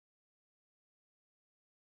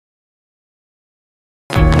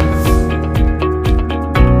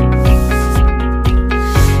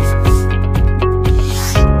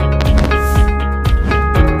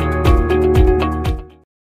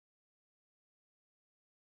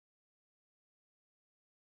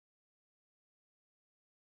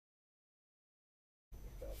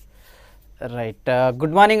Right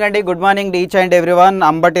good morning అండి, good morning each and everyone.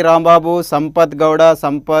 Ambati Rambabu, Sampath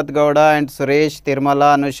Gowda and Suresh, Tirumala,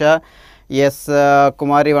 Anusha, yes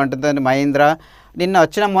కుమారి వంటందని, మహేంద్ర.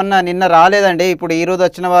 నిన్న రాలేదండి. ఇప్పుడు ఈరోజు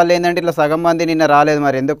వచ్చిన వాళ్ళు ఏంటంటే ఇట్లా సగం మంది నిన్న రాలేదు.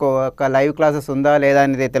 మరి ఎందుకు ఒక లైవ్ క్లాసెస్ ఉందా లేదా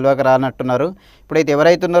అనేది తెలియక రానట్టున్నారు. ఇప్పుడైతే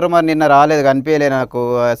ఎవరైతే ఉన్నారో మరి నిన్న రాలేదు, కనిపించలే నాకు.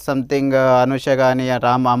 సంథింగ్ అనుష కానీ,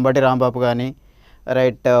 అంబటి రాంబాబు కానీ,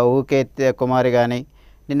 రైట్ ఊకే కుమారి కానీ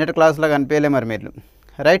నిన్నటి క్లాస్లో కనిపించలే మరి మీరు.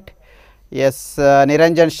 Right, yes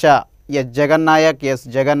Niranjan Shah, yes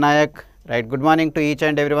Jagan Naik, right. Good morning to each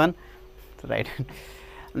and everyone.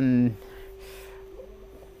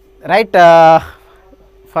 Right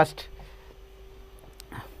first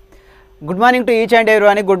good morning to each and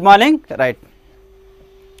everyone. Good morning. Right,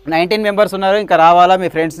 19 members ఉన్నారు. ఇంకా రావాలా, మీ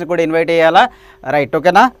ఫ్రెండ్స్ని కూడా ఇన్వైట్ చేయాలా. రైట్,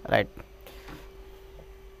 ఓకేనా. రైట్,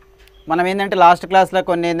 మనం ఏంటంటే లాస్ట్ క్లాస్లో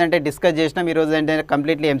కొన్ని ఏంటంటే డిస్కస్ చేసినాం. ఈరోజు ఏంటంటే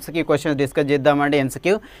కంప్లీట్లీ ఎంసీక్యూ క్వశ్చన్స్ డిస్కస్ చేద్దామండి.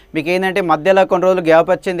 ఎంసీక్యూ మీకు ఏంటంటే మధ్యలో కొన్ని రోజులు గ్యాప్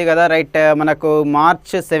వచ్చింది కదా. రైట్, మనకు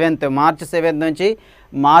మార్చ్ 7th నుంచి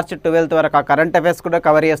మార్చ్ 12th వరకు ఆ కరెంట్ అఫైర్స్ కూడా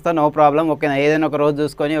కవర్ చేస్తాను, నో ప్రాబ్లం. ఓకేనా, ఏదైనా ఒక రోజు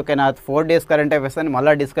చూసుకొని ఓకేనా 4 days కరెంట్ అఫైర్స్ అని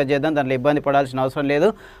మళ్ళీ డిస్కస్ చేద్దాం, దాంట్లో ఇబ్బంది పడాల్సిన అవసరం లేదు.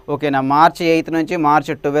 ఓకేనా, మార్చ్ 8th నుంచి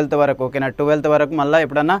మార్చ్ 12th వరకు, ఓకేనా 12th వరకు మళ్ళీ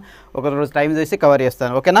ఎప్పుడన్నా ఒక రోజు టైం చూసి కవర్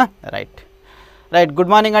చేస్తాను. ఓకేనా. రైట్, గుడ్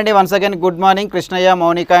మార్నింగ్ అండి. Once again good morning Shivayya,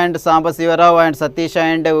 Mounika and Sambasivarao and Satish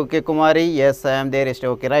and okay Kumari. Yes I'm there ist.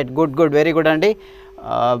 Okay, right, good very good అండి.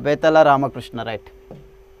 బేతల రామకృష్ణ. రైట్,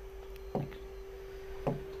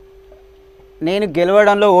 నేను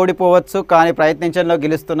గెలవడంలో ఓడిపోవచ్చు కానీ ప్రయత్నించడంలో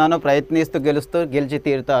గెలుస్తున్నాను, ప్రయత్నిస్తూ గెలిచి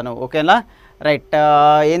తీరుతాను. ఓకేనా. రైట్,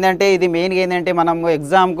 ఏంటంటే ఇది మెయిన్గా ఏంటంటే మనం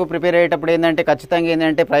ఎగ్జామ్కు ప్రిపేర్ అయ్యేటప్పుడు ఏంటంటే ఖచ్చితంగా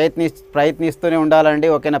ఏంటంటే ప్రయత్నిస్తూనే ఉండాలండి.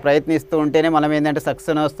 ఓకేనా, ప్రయత్నిస్తూ ఉంటేనే మనం ఏంటంటే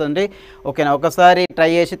సక్సెస్ వస్తుంది. ఓకేనా, ఒకసారి ట్రై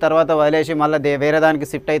చేసి తర్వాత వదిలేసి మళ్ళీ వేరే దానికి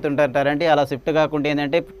షిఫ్ట్ అవుతుంటారండి. అలా షిఫ్ట్ కాకుండా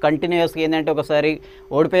ఏంటంటే కంటిన్యూస్గా ఏంటంటే ఒకసారి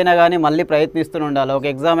ఓడిపోయినా కానీ మళ్ళీ ప్రయత్నిస్తూనే ఉండాలి. ఒక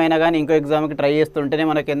ఎగ్జామ్ అయినా కానీ ఇంకో ఎగ్జామ్కి ట్రై చేస్తుంటేనే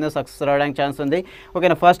మనకి ఎందుకు సక్సెస్ రావడానికి ఛాన్స్ ఉంది.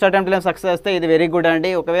 ఓకేనా, ఫస్ట్ అటెంప్ట్లో సక్సెస్ వస్తే ఇది వెరీ గుడ్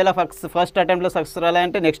అండి. ఒకవేళ ఫస్ట్ అటెంప్ట్లో సక్సెస్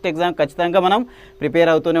రాలంటే నెక్స్ట్ ఎగ్జామ్ ఖచ్చితంగా మనం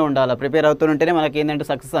ప్రిపేర్ అవుతూనే ఉండాలి. ఉంటేనే మనకి ఏంటంటే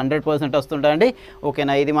సక్సెస్ 100% వస్తుందండి.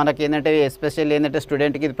 ఓకేనా, ఇది మనకి ఏంటంటే ఎస్పెషల్లీ ఏంటంటే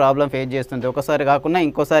స్టూడెంట్కి ఇది ప్రాబ్లం ఫేస్ చేస్తుంది. ఒకసారి కాకుండా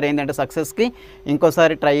ఇంకోసారి ఏంటంటే సక్సెస్కి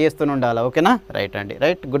ఇంకోసారి ట్రై చేస్తూనే ఉండాలి. ఓకేనా. రైట్ అండి.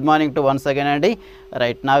 Right, good morning to once again అండి.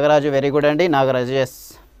 రైట్, నాగరాజు వెరీ గుడ్ అండి. Nagaraju, yes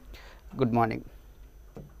good morning.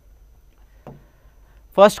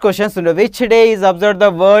 First questions which day is observe the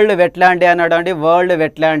world wetland అన్నాడు అండి. వరల్డ్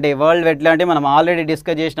వెట్లాండ్ మనం ఆల్రెడీ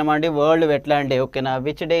డిస్కస్ చేసినామండి. World wetland. ఓకేనా,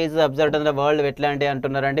 which day is observe the world wetland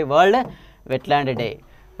అంటున్నారండి. World wetland day.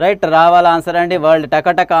 Right, రావాలా answer అండి. World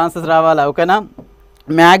టక answers రావాలా. ఓకేనా,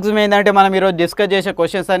 మ్యాక్సిమం ఏంటంటే మనం ఈరోజు డిస్కస్ చేసే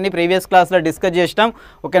క్వశ్చన్స్ అన్ని ప్రీవియస్ క్లాస్లో డిస్కస్ చేసినాం.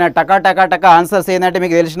 ఓకేనా, టక ఆన్సర్స్ ఏంటంటే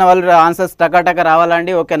మీకు తెలిసిన వాళ్ళు ఆన్సర్స్ టక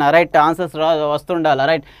రావాలండి. ఓకేనా, right, answers వస్తుండాలి.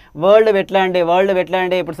 Right, world wetland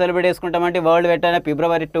day ఇప్పుడు సెలబ్రేట్ చేసుకుంటామంటే వరల్డ్ వెట్లాండ్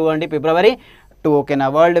February 2 అండి. February 2. ఓకేనా,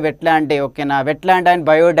 వరల్డ్ వెట్లాండ్ డే. ఓకేనా, వెట్లాండ్ అండ్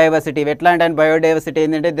బయోడైవర్సిటీ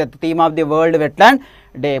ఏంటంటే the theme of the world wetland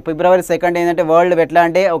day. February 2 ఏంటంటే వరల్డ్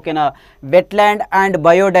వెట్లాండ్ డే. ఓకేనా, wetland and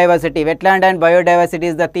biodiversity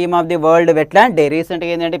is the theme of the world wetland day. రీసెంట్గా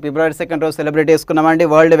ఏంటంటే February 2 రోజు celebrate చేసుకున్నామండి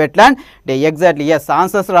world wetland day. Exactly, yes,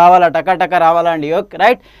 answers రావాలా, టక రావాలండి. Okay,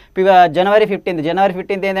 right. January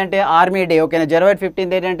 15 ఏంటంటే ఆర్మీ డే. ఓకేనా, January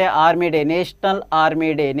 15 ఏంటంటే army day,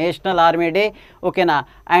 national army day. ఓకేనా,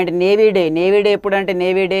 అండ్ నేవీ డే ఎప్పుడు అంటే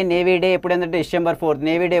నేవీ డే ఎప్పుడు ఏంటంటే December 4th.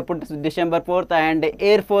 నేవీ డే ఎప్పుడు December 4th. And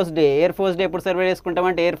air force day ఎప్పుడు celebrate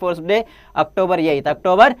చేసుకుంటామంటే air force day October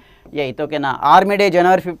 8th. ఓకేనా, army day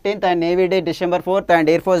January 15th and navy day December 4th and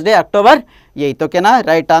air force day October 8th. ఓకేనా,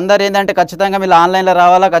 right. అందరు ఏంటంటే ఖచ్చితంగా మీరు ఆన్లైన్లో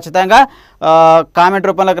రావాలా, ఖచ్చితంగా కామెంట్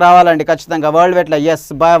రూపంలోకి రావాలండి. ఖచ్చితంగా వరల్డ్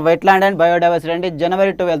వెట్లాండ్ అండ్ బయోడైవర్సిటీ అంటే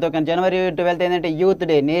January 12th. Okay, January 12th ఏంటంటే youth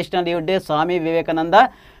day, national youth day, Swami Vivekananda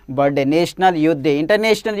birthday. National youth day.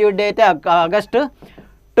 International youth day అయితే August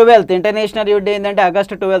 12th. International youth day ఏంటంటే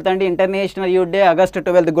August 12th అండి. International youth day August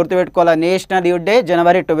 12th గుర్తుపెట్టుకోవాలి. National youth day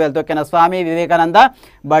January 12th. ఓకేనా, Swami Vivekananda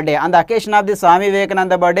birthday. On the occasion of the Swami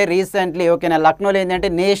Vivekananda birthday recently ఓకేనా లక్నోలో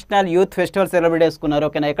ఏంటంటే national youth festival celebrate చేసుకున్నారు.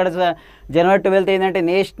 ఓకేనా, ఎక్కడ January 12th ఏంటంటే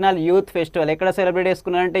నేషనల్ యూత్ ఫెస్టివల్ ఎక్కడ సెలబ్రేట్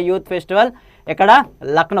చేసుకున్నారంటే యూత్ ఫెస్టివల్ ఎక్కడ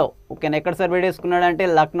లక్నో. ఓకేనా, ఎక్కడ సెలబ్రేట్ చేసుకున్నాడంటే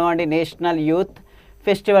లక్నో అండి. నేషనల్ యూత్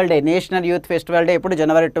ఫెస్టివల్ డే ఇప్పుడు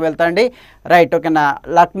January 12th అండి. రైట్, ఓకేనా,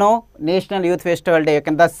 Lucknow national youth festival day.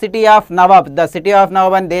 Okay, the city of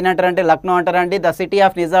Nawab అని దేని అంటారంటే లక్నో అంటారండి. ద సిటీ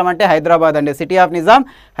ఆఫ్ నిజాం అంటే హైదరాబాద్ అండి. City of Nizam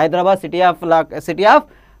Hyderabad, city of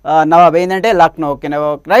Nawab ఏంటంటే లక్నో. ఓకేనా,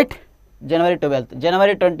 right. January 12th.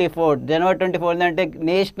 January 24th అంటే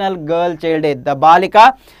national girl child day. The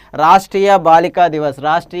Rashtriya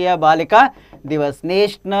Balika Divas.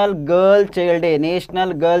 National girl child day,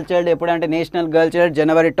 national girl child ఎప్పుడు అంటే నేషనల్ గర్ల్ చైల్డ్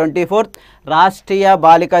జనవరి 24. రాష్ట్రీయ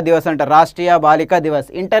బాలికా దివస్ అంటారు, రాష్ట్రీయ బాలికా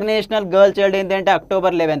దివస్. ఇంటర్నేషనల్ గర్ల్ చైల్డ్ ఏంటంటే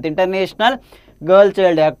October 11. International girl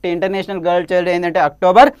child, international girl child ఏంటంటే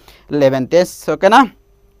October 11. Yes ఓకేనా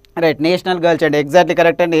right. National girl child exactly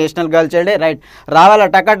correct అండి, national girl child right. రావాలా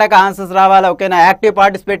టక answers రావాలా ఓకేనా. యాక్టివ్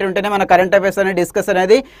పార్టిసిపేట్ ఉంటేనే మన కరెంట్ అఫైర్స్ అనేది డిస్కస్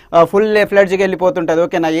అనేది ఫుల్ ఫ్లెడ్జ్కి వెళ్ళిపోతుంటుంది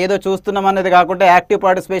ఓకేనా. ఏదో చూస్తున్నాం అనేది కాకుండా యాక్టివ్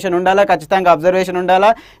పార్టిసిపేషన్ ఉండాలా, ఖచ్చితంగా అబ్జర్వేషన్ ఉండాలా.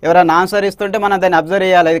 ఎవరైనా ఆన్సర్ ఇస్తుంటే మనం దాన్ని అబ్జర్వ్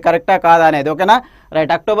చేయాలి, ఇది కరెక్టా కాదా అనేది ఓకేనా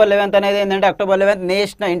రైట్. అక్టోబర్ 11 అనేది ఏంటంటే October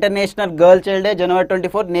 11 international girl child day. జనవరి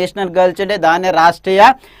 24 నేషనల్ గర్ల్ చైల్డ్ డే, దాన్నే రాష్ట్రీయ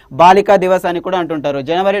బాలికా దివస్ అని కూడా అంటుంటారు.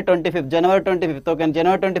 జనవరి 25 okay.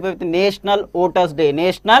 January 25 national voters day,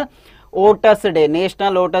 national voters day,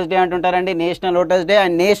 national voters day అంటుంటారండి, national voters day.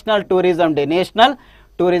 And national tourism day, national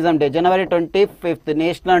tourism day January 25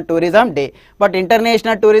 national tourism day. But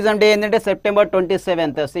international tourism day ఏంటంటే September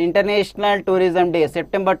 27. International tourism day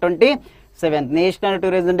September 27. National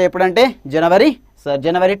tourism day ఎప్పుడంటే జనవరి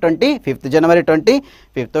 25, జనవరి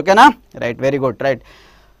 25 ఓకేనా right. Very good right.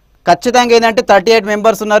 ఖచ్చితంగా ఏంటంటే 38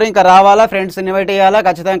 members ఉన్నారు, ఇంకా రావాలా, friends invite చేయాలా,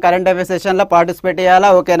 ఖచ్చితంగా కరెంట్ అఫైర్స్ సెషన్లో పార్టిసిపేట్ చేయాలా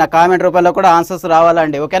ఓకేనా. కామెంట్ రూపంలో కూడా ఆన్సర్స్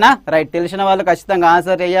రావాలండి ఓకేనా రైట్. తెలిసిన వాళ్ళు ఖచ్చితంగా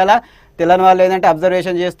ఆన్సర్ చేయాలా, తెలియని వాళ్ళు ఏంటంటే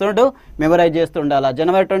అబ్జర్వేషన్ చేస్తుంటూ మెమరైజ్ చేస్తూ ఉండాలా.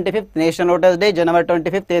 జనవరి 25 నేషనల్ ఓటర్స్ డే, జనవరి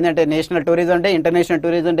 25 ఏంటంటే national tourism day. International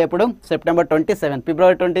tourism day ఎప్పుడు సెప్టెంబర్ 27.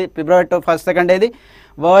 ఫిబ్రవరి 1 ఇది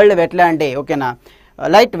వరల్డ్ వెట్లాండ్ డే ఓకేనా.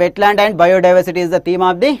 Light wetland and biodiversity is the theme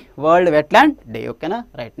of the world wetland day ఓకేనా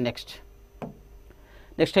రైట్. నెక్స్ట్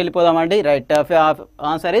వెళ్ళిపోదామండి right.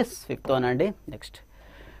 Answer is 5th one అండి. Next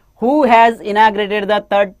who has inaugurated the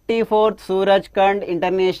 34th సూరజ్కండ్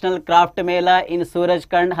international craft Mela in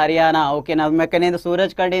సూరజ్కండ్ Haryana ఓకేనా. మెక్కనేది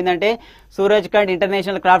సూరజ్కండ్ ఏంటంటే సూరజ్కండ్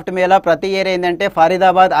international craft Mela ప్రతి year ఏంటంటే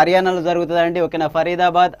ఫరీదాబాద్ హర్యానాలో జరుగుతుందండి ఓకేనా.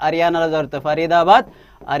 ఫరీదాబాద్ హర్యానాలో జరుగుతుంది, ఫరీదాబాద్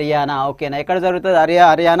హర్యానా ఓకేనా. ఎక్కడ జరుగుతుంది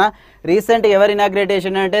హర్యానా. రీసెంట్ ఎవరు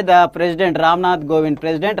ఇనాగ్రేటేషన్ అంటే the president Ramnath Kovind,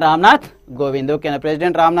 president Ramnath Kovind ఓకేనా.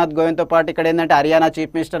 ప్రెసిడెంట్ రామ్నాథ్ కోవింద్తో పాటు ఇక్కడ ఏంటంటే Haryana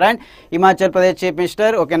chief minister and Himachal Pradesh chief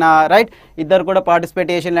minister ఓకేనా రైట్. ఇద్దరు కూడా పార్టిసిపేట్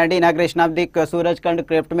చేసిందండి inauguration of the సూరజ్కండ్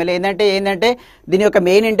craft Mela. ఏంటంటే దీని యొక్క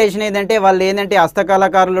మెయిన్ ఇంటెన్షన్ ఏంటంటే వాళ్ళు ఏంటంటే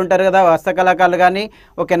హస్తకళాకారులు ఉంటారు కదా, హస్తకళాకారులు కానీ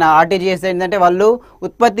ఓకేనా. ఆర్టీజీఎస్ ఏంటంటే వాళ్ళు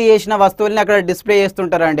ఉత్పత్తి చేసిన వస్తువుల్ని అక్కడ డిస్ప్లే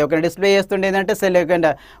చేస్తుంటారండి ఓకే. డిస్ప్లే చేస్తుంటే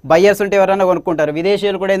ఏంటంటే బయ్యర్స్ ఉంటే ఎవరైనా కొనుక్కుంటారు.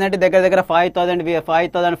 విదేశీయులు కూడా ఏంటంటే దగ్గర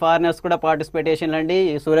 5,000 ఫారినర్స్ కూడా పార్టిసిపేటేషన్ అండి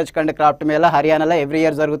ఈ సూరజ్కండ్ క్రాఫ్ట్ మేళా హర్యానాలో ఎవ్రీ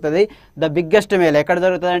ఇయర్ జరుగుతుంది. ద బిగ్గెస్ట్ మేళా ఎక్కడ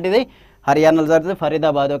జరుగుతుంది అంటే ఇది హర్యానాలో జరుగుతుంది,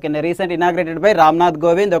 Faridabad okay. Recent inaugurated by Ramnath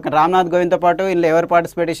Kovind okay. Ramnath కోవింద్తో పాటు వీళ్ళు ఎవరు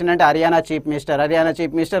పార్టిసిపేటేషన్ అంటే Haryana chief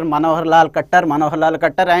minister Manohar Lal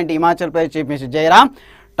Khattar and Himachal Pradesh chief minister Jayaram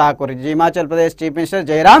Thakur, Himachal Pradesh chief minister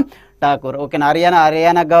Jayaram Thakur okay.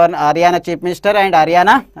 Haryana chief minister and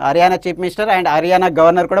Haryana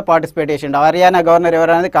governor కూడా పార్టిసిపేట్ చేసిండు. హర్యానా గవర్నర్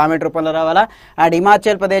ఎవరనేది కామెంట్ రూపంలో రావాలా. And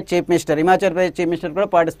Himachal Pradesh chief minister కూడా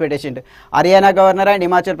పార్టిసిపేట్ చేసిండు. Haryana governor and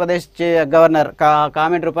Himachal Pradesh governor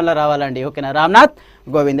comment రూపంలో రావాలండి ఓకేనా. Ramnath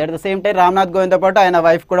Kovind. At the same time Ramnath కోవింద్తో పాటు ఆయన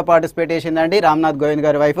వైఫ్ కూడా పార్టిసిపేట్ చేసిందండి, రామ్నాథ్ కోవింద్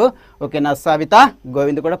గారి వైఫ్ ఓకేనా సవితా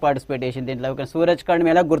కోవింద్ కూడా పార్టిసిపేట్ చేసింది దీంట్లో ఓకే. సూరజ్కండ్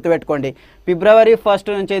మేళా గుర్తుపెట్టుకోండి ఫిబ్రవరి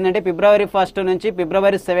 1 నుంచి ఏంటంటే ఫిబ్రవరి 1 నుంచి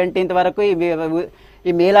ఫిబ్రవరి 17 వరకు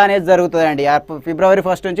ఈ మేళా అనేది జరుగుతుందండి. ఫిబ్రవరి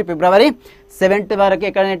 1 నుంచి ఫిబ్రవరి 7 వరకు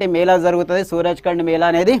ఎక్కడంటే మేళా జరుగుతుంది. సూరజ్కండ్ మేళా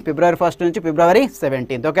అనేది ఫిబ్రవరి 1 నుంచి ఫిబ్రవరి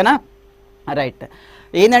 17 ఓకేనా రైట్.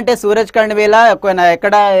 ఏంటంటే సూరజ్కండ్ మేళా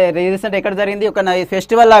ఎక్కడ రీసెంట్ ఎక్కడ జరిగింది ఒక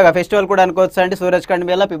ఫెస్టివల్ లాగా, ఫెస్టివల్ కూడా అనుకోవచ్చు అండి. సూరజ్కండ్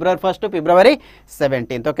మేళా ఫిబ్రవరి 1 ఫిబ్రవరి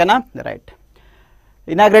 17 ఓకేనా right.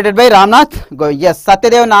 Inaugurated by Ramnath yes.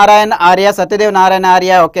 Satyadev Narayana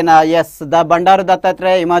Arya ఓకేనా ఎస్. బండారు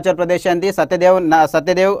దత్తాత్రేయ హిమాచల్ ప్రదేశ్ అంది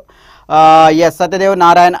సత్యదేవ్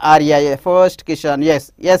నారాయణ ఆర్య ఫస్ట్ కిసాన్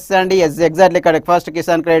ఎస్ అండి exactly correct. First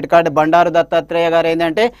Kisan credit card Bandaru Dattatreya గారు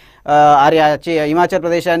ఏంటంటే ఆర్య హిమాచల్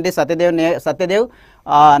ప్రదేశ్ అండి. సత్యదేవ్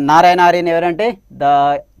నారాయణ ఆర్యన్ ఎవరంటే the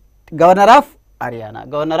governor of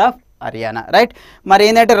Haryana right. మరి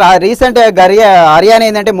ఏంటంటే రీసెంట్ హర్యానా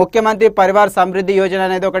ఏంటంటే ముఖ్యమంత్రి పరివార్ సమృద్ధి యోజన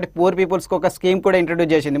అనేది ఒకటి పూర్ పీపుల్స్కి ఒక స్కీమ్ కూడా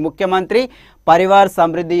ఇంట్రొడ్యూస్ చేసింది. ముఖ్యమంత్రి పరివార్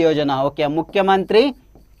సమృద్ధి యోజన ఓకే. ముఖ్యమంత్రి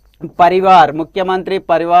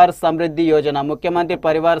పరివార్ సమృద్ధి యోజన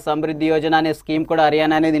అనే స్కీమ్ కూడా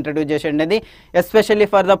హర్యానా అనేది ఇంట్రొడ్యూస్ చేసింది, especially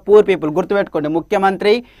for the poor people. గుర్తుపెట్టుకోండి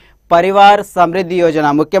ముఖ్యమంత్రి పరివార్ సమృద్ధి యోజన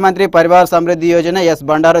ఎస్.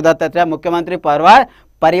 బండారు దత్తాత్రేయ ముఖ్యమంత్రి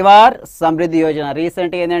పరివార్ సమృద్ధి యోజన.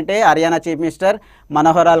 రీసెంట్గా ఏంటంటే Haryana chief minister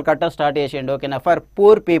Manohar Lal Khattar start చేసిండు ఓకేనా. ఫర్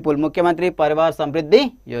పూర్ పీపుల్ ముఖ్యమంత్రి పరివార్ సమృద్ధి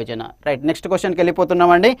యోజన రైట్. నెక్స్ట్ క్వశ్చన్కి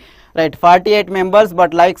వెళ్ళిపోతున్నామండి right. 48 members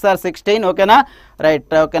but likes are 16 ఓకేనా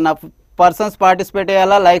రైట్ ఓకేనా. పర్సన్స్ పార్టిసిపేట్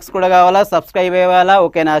చేయాలా, లైక్స్ కూడా కావాలా, సబ్స్క్రైబ్ అవ్వాలా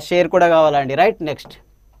ఓకేనా, షేర్ కూడా కావాలండి right. Next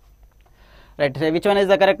right. Which one is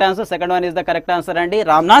the correct answer? Second one is the correct answer అండి,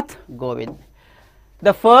 Ramnath Kovind.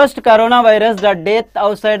 The first corona virus the death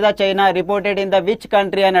out side the China reported in the which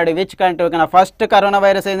country అన్నాడు. Which country? ఓకేనా, first corona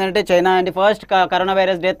virus ఏంటంటే China అండి. First corona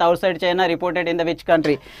virus death out side China reported in the which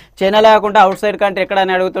country? China లేకుండా out side country ఎక్కడ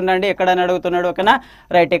అని అడుగుతుండండి. ఎక్కడ అని అడుగుతున్నాడు. ఓకేనా,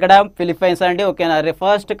 రైట్, ఇక్కడ ఫిలిప్పైన్స్ అండి. ఓకేనా,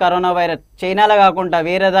 ఫస్ట్ కరోనా వైరస్ చైనాలో కాకుండా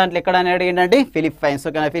వేరే దాంట్లో ఎక్కడ అని అడిగిండండి? ఫిలిప్పైన్స్.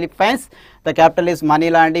 ఓకేనా, Philippines. The capital is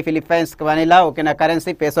Manila అండి. Philippines Manila. ఓకేనా,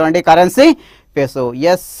 కరెన్సీ పెసో అండి. Currency peso.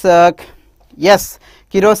 Yes yes.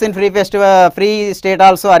 Kerosene free festival free state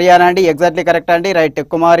also Haryana అండి. ఎగ్జాక్ట్లీ కరెక్ట్ అండి. రైట్,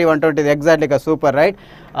 కుమారి 120 ఎగ్జాక్ట్లీగా సూపర్. రైట్,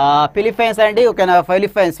 ఫిలిప్పైన్స్ అండి. ఓకేనా,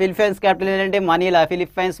 ఫిలిప్పైన్స్ క్యాపిటల్ ఏంటంటే మనీలా.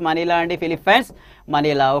 ఫిలిప్పైన్స్ మనీలా అండి. Philippines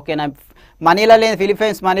Manila. ఓకేనా, మనీలా లేదు,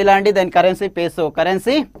 ఫిలిప్పైన్స్ మనీలా అండి. దాని currency peso.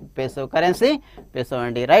 Currency peso. Currency peso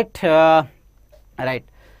అండి. Right right.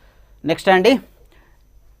 నెక్స్ట్ అండి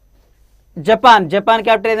జపాన్. జపాన్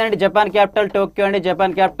క్యాపిటల్ ఏంటంటే జపాన్ క్యాపిటల్ టోక్యో అండి.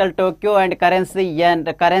 Japan capital Tokyo and currency N.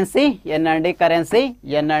 Currency ఎన్ అండి. కరెన్సీ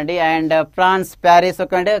ఎన్ అండి. అండ్ ఫ్రాన్స్ ప్యారిస్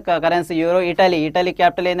అంటే currency euro. Italy. Italy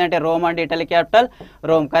capital ఏంటంటే Rome అండి. Italy capital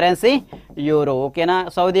Rome. Currency euro. ఓకేనా,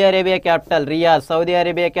 Saudi Arabia capital Riyadh. Saudi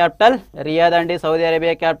Arabia capital Riyadh అండి. Saudi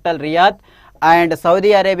Arabia capital Riyadh and Saudi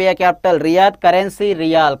Arabia capital Riyadh. Currency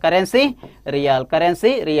riyal. Currency riyal.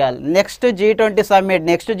 Currency riyal. Next G20 summit.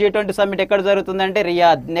 Next G20 summit ఎక్కడ జరుగుతుందంటే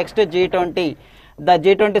Riyadh. Next G20 the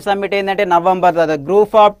G20 summit ఏంటంటే November. The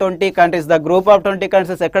group of 20 countries. The group of 20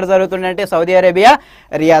 countries ఎక్కడ జరుగుతుందంటే Saudi Arabia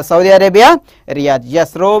Riyadh. Saudi Arabia Riyadh.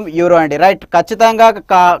 Yes, Rome euro అండి. Right, ఖచ్చితంగా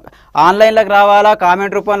ఆన్లైన్లోకి రావాలా,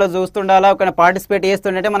 comment రూపంలో చూస్తుండాలా. ఓకేనా, పార్టిసిపేట్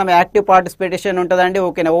చేస్తుంటే మనం యాక్టివ్ పార్టిసిపేషన్ ఉంటుందండి.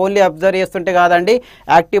 ఓకేనా, ఓన్లీ అబ్జర్వ్ చేస్తుంటే కాదండి,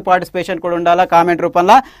 యాక్టివ్ పార్టిసిపేషన్ కూడా ఉండాలా కామెంట్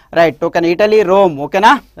రూపంలో. రైట్, ఓకేనా, ఇటలీ రోమ్.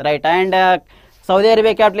 ఓకేనా, right. And Saudi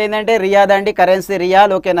Arabia capital ఏంటంటే రియాద్ అండి. Currency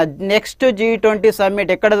riyal. ఓకేనా, నెక్స్ట్ G20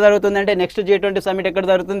 సమ్మిట్ ఎక్కడ జరుగుతుందంటే నెక్స్ట్ G20 సమ్మిట్ ఎక్కడ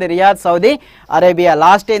జరుగుతుంది? Riyadh, Saudi Arabia.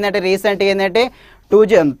 లాస్ట్ ఏంటంటే రీసెంట్గా ఏంటంటే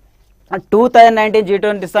 2019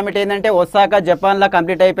 G20 సమ్మిట్ ఏంటంటే ఒసాకా జపాన్లో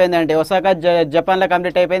కంప్లీట్ అయిపోయిందండి. ఒసాకా జపాన్లో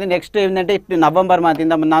కంప్లీట్ అయిపోయింది. నెక్స్ట్ ఏంటంటే November month,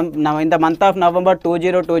 in the month of November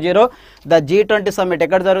 2020 the G20 summit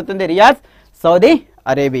ఎక్కడ జరుగుతుంది? Riyadh, Saudi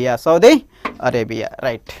Arabia. Saudi Arabia.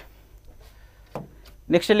 Right,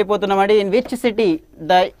 next వెళ్ళిపోతున్నామండి. In which city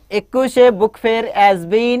the ఎక్కుషే book fair has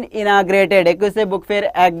been inaugurated? ఎక్కుషే book fair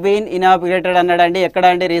has been inaugurated అన్నాడండి. ఎక్కడ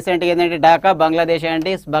అండి? రీసెంట్గా ఏంటంటే ఢాకా, బంగ్లాదేశ్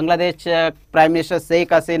అండి. Bangladesh prime minister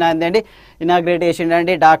Sheikh Hasina ఏంటండి inaugurate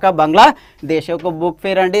చేసిండండి. Dhaka, Bangladesh. ఒక బుక్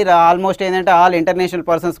ఫేర్ అండి. ఆల్మోస్ట్ ఏంటంటే ఆల్ ఇంటర్నేషనల్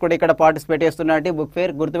పర్సన్స్ కూడా ఇక్కడ పార్టిసిపేట్ చేస్తున్నారండి. బుక్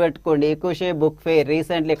ఫేర్ గుర్తుపెట్టుకోండి. ఎక్కుషే బుక్ ఫేర్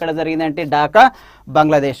రీసెంట్లీ ఎక్కడ జరిగిందంటే ఢాకా,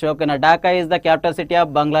 బంగ్లాదేశ్. ఓకేనా, Dhaka is the capital city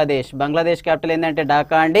of Bangladesh. Bangladesh capital ఏంటంటే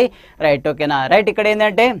ఢాకా అండి. రైట్, ఓకేనా, రైట్. ఇక్కడ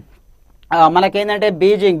ఏంటంటే మనకేంటంటే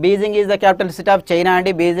Beijing is the capital city of China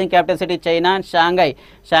అండి. Beijing capital city China.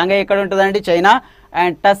 Shanghai ఎక్కడ ఉంటుందండి? చైనా.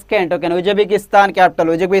 అండ్ టస్కెంట్. ఓకేనా, ఉజ్బెకిస్తాన్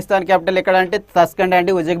క్యాపిటల్ ఎక్కడ అంటే తస్కెంట్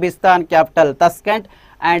అండి. Uzbekistan capital తస్కెంట్.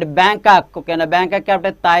 And Bangkok. ఓకేనా, బ్యాంకాక్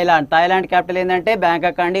క్యాపిటల్ థాయిలాండ్ క్యాపిటల్ ఏంటంటే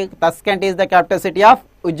బ్యాంకాక్ అండి. తస్కెంట్ is the capital city of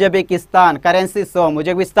Uzbekistan. Currency soan.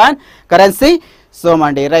 Uzbekistan currency soan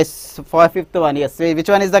అండి. Rice for fifth one. Yes,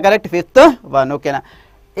 which one is the correct? Fifth one. ఓకేనా,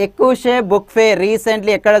 ఎక్కుషే book fair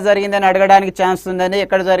recently ఎక్కడ జరిగిందని అడగడానికి chance ఉందండి.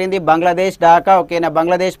 ఎక్కడ జరిగింది? బంగ్లాదేశ్, ఢాకా. ఓకేనా,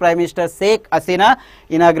 Bangladesh prime minister Sheikh Hasina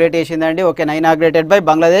inaugurate చేసిందండి. ఓకేనా, inaugurated by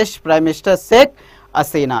Bangladesh prime minister Sheikh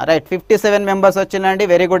Hasina. Right, 57 members వచ్చిందండి.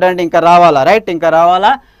 వెరీ గుడ్ అండి. ఇంకా రావాలా? రైట్, ఇంకా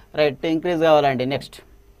రావాలా? రైట్, ఇంక్రీజ్ కావాలండి. Next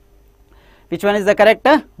which one is the correct?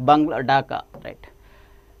 Dhaka. Right.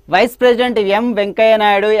 Vice President M. Venkaya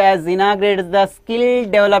Naidu has inaugurated the Skill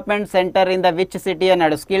Development Center in the which city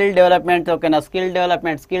అన్నాడు? Skill development. ఓకేనా, skill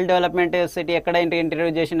development city ఎక్కడ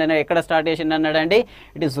introduce చేసిండు, ఎక్కడ start చేసిండు అన్నాడండి?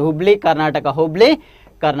 It is Hubli,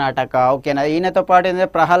 Karnataka. ఓకేనా, ఈయనతో పాటు ఏంటంటే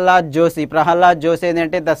ప్రహ్లాద్ జోషి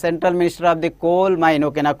ఏంటంటే the central minister of the coal mine.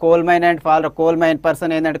 ఓకేనా, coal mine and coal mine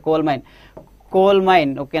person ఏంటంటే కోల్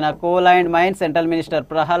మైన్. ఓకేనా, coal and mine central minister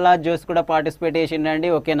Prahlad Joshi కూడా పార్టిసిపేట్ చేసిండండి.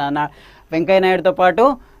 ఓకేనా, వెంకయ్య నాయుడుతో పాటు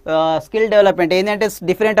స్కిల్ డెవలప్మెంట్ ఏంటంటే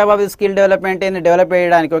డిఫరెంట్ అబౌట్ స్కిల్ డెవలప్మెంట్ ఏంటి డెవలప్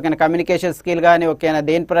చేయడానికి. ఓకేనా, కమ్యూనికేషన్ స్కిల్ కానీ ఓకేనా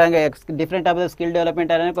దేని పరంగా డిఫరెంట్ అబౌట్ స్కిల్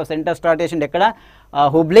డెవలప్మెంట్ అనేది ఒక సెంటర్ స్టార్ట్ చేసిండు. ఎక్కడ?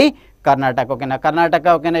 హుబ్లీ, కర్ణాటక. ఓకేనా, కర్ణాటక.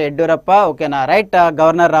 ఓకేనా, యడ్యూరప్ప. ఓకేనా, రైట్.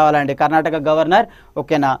 గవర్నర్ రావాలండి, కర్ణాటక గవర్నర్.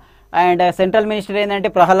 ఓకేనా, అండ్ సెంట్రల్ మినిస్టర్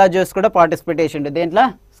ఏంటంటే ప్రహ్లాద్ జోషి కూడా పార్టిసిపేట్ చేసిండు దేంట్లో?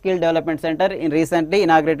 Skill development centre recently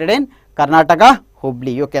inaugurated in Karnataka,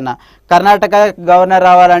 Hubli. ఓకేనా, కర్ణాటక గవర్నర్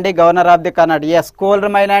రావాలండి, governor of the Karnataka. Yes, coal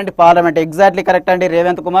mine and parliament. Exactly correct అండి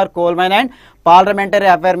Revanth Kumar. Coal mine and parliamentary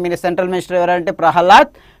affair central minister ఎవరంటే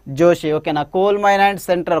ప్రహ్లాద్ జోషి. ఓకేనా, coal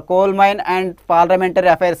mine and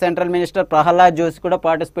parliamentary affair central minister Prahlad Joshi కూడా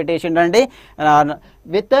participate చేసిండండి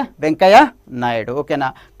with Venkaiah Naidu.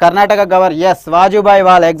 ఓకేనా, Karnataka governor yes Vajubhai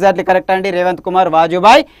వాలా. Exactly correct అండి రేవంత్ కుమార్.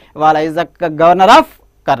 వాజుభాయ్ వాలా is the governor of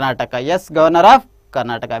Karnataka. Yes, governor of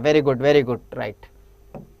Karnataka. Very good. Right.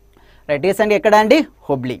 Right. రీసెంట్గా ఎక్కడ అండి?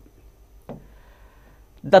 Hubli.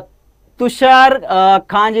 The Tushar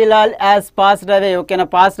కాంజీలాల్ as passed away. ఓకేనా,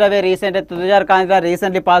 passed away recent. Tushar కాంజీలాల్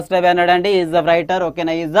recently passed away అన్నాడండి. Is the writer.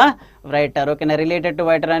 ఓకేనా, is the writer. ఓకేనా, related to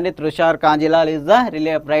writer అండి. Tushar కాంజీలాల్ is the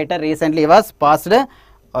writer. Recently was passed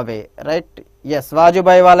away. Right. Yes,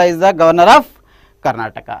 Vajubhai Wala is the governor of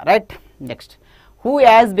Karnataka. Right. Next, who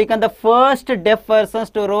has become the first deaf persons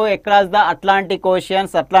to row across the Atlantic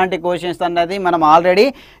Oceans. Atlantic Oceans అన్నది మనం already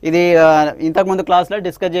ఇది ఇంతకుముందు క్లాస్లో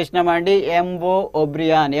discuss చేసినామండి. MO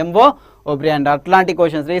O'Brien Atlantic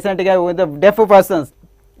oceans. రీసెంట్గా the deaf persons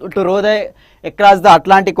to రో the across the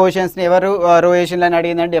Atlantic ఓషన్స్ని ఎవరు రో చేసిండ్రు అని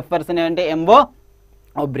అడిగిందండి. డెఫ్ పర్సన్ అంటే ఎంఓ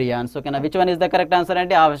ఒబ్రియాన్స్. ఓకేనా, which one is the correct answer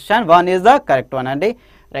అంటే option 1 is the correct one అండి.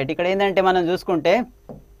 రైట్. ఇక్కడ ఏంటంటే మనం చూసుకుంటే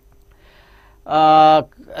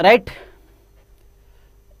రైట్,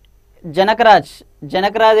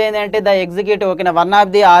 జనకరాజ్ ఏంటంటే ద ఎగ్జిక్యూటివ్. ఓకేనా, one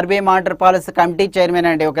of the RBI monetary policy committee chairman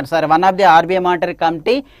అండి. Okay sir, one of the RBI monetary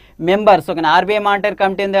committee members. ఓకేనా, ఆర్బీఐ మానిటరీ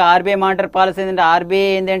కమిటీ ఉంది. ఆర్బీఐ మానిటరీ పాలసీ ఏంటంటే ఆర్బీఐ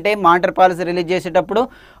ఏంటంటే మానిటరీ పాలసీ రిలీజ్ చేసేటప్పుడు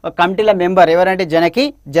కమిటీల మెంబర్ ఎవరంటే జనకి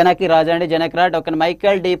రాజ్ అండి. Janaki Raj. Okay,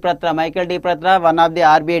 Michael D ప్రత్ర one of the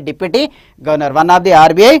RBI deputy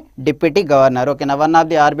governor. ఓకేనా, one of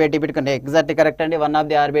the RBI deputy governor. Exactly correct అండి. One of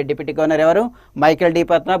the RBI deputy governor ఎవరు? Michael D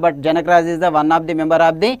ప్రత్ర. But Janak Raj is the one of the member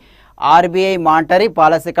of the RBI monetary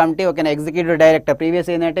policy committee. ఓకేనా, executive director. Previous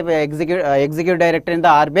ఏంటంటే executive director in the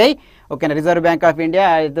RBI. ఓకేనా, reserve bank of India.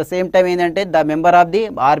 At the same time ఏంటంటే the member of the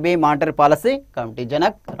RBI monetary policy committee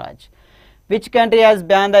Janak Raj. Which country has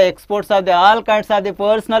banned the exports of the all kinds of the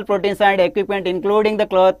personal protective and equipment, including the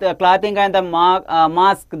clothing and the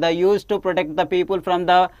mask, the used to protect the people from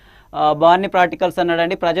the Barhni particles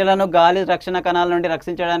అన్నాడండి. ప్రజలను గాలి రక్షణ కణాల నుండి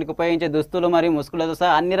రక్షించడానికి ఉపయోగించే దుస్తులు మరియు ముసుగులతో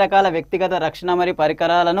సహా అన్ని రకాల వ్యక్తిగత రక్షణ మరియు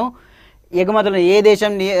పరికరాలను ఎగుమతులను ఏ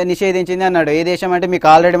దేశం నిషేధించింది అన్నాడు. ఏ దేశం అంటే మీకు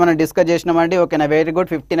ఆల్రెడీ మనం డిస్కస్ చేసినామండి. ఓకేనా, వెరీ గుడ్.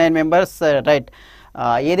 59 మెంబర్స్. రైట్.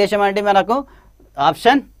 ఏ దేశం అంటే మనకు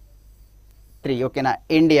ఆప్షన్ 3. ఓకేనా,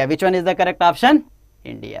 India. Which one is the correct option?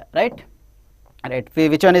 India. Right.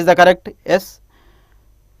 Which one is the correct? Yes.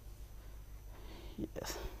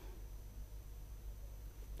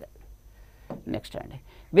 Next అండి,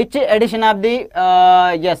 విచ్ ఎడిషన్ ఆఫ్ ది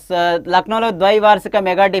లక్నోలో ద్వైవార్షిక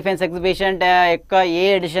మెగా డిఫెన్స్ ఎగ్జిబిషన్ యొక్క ఏ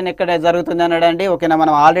ఎడిషన్ ఎక్కడ జరుగుతుంది అన్నాడండి. ఓకేనా,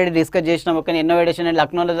 మనం ఆల్రెడీ డిస్కస్ చేసినాం. ఓకేనా, ఎన్నో ఎడిషన్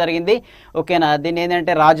లక్నోలో జరిగింది. ఓకేనా, దీన్ని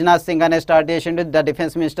ఏంటంటే రాజ్నాథ్ సింగ్ అనే స్టార్ట్ చేసిండు, the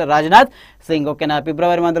defence minister Rajnath Singh. ఓకేనా,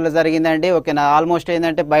 ఫిబ్రవరి మంత్లో జరిగిందండి. ఓకేనా, ఆల్మోస్ట్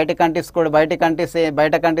ఏంటంటే బయట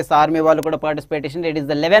కంట్రీస్ ఆర్మీ వాళ్ళు కూడా పార్టిసిపేట్ చేసింది. It is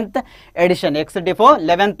the 11th edition. XD4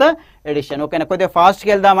 11th edition. ఓకేనా, కొద్దిగా ఫాస్ట్కి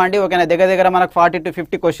వెళ్దామండి. ఓకేనా, దగ్గర మనకు 40 to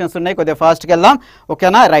 50 క్వశ్చన్స్ ఉన్నాయి. కొద్దిగా ఫాస్ట్కి వెళ్దాం.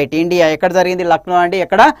 ఓకేనా, రైట్. ఇండియా ఎక్కడ జరిగింది? లక్నో అండి.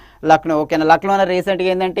 ఎక్కడ? లక్నో. ఓకేనా, లక్నోలో రీసెంట్గా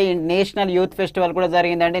ఏంటంటే నేషనల్ యూత్ ఫెస్టివల్ కూడా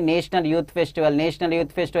జరిగిందండి. నేషనల్ యూత్ ఫెస్టివల్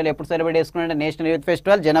ఎప్పుడు సెలబ్రేట్ చేసుకున్నారంటే national youth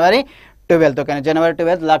festival January 12th. ఓకేనా, January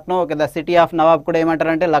 12th Lucknow. Okay, the city of Nawab కూడా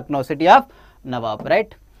ఏమంటారంటే Lucknow, city of Nawab.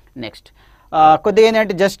 Right. Next, కొద్దిగా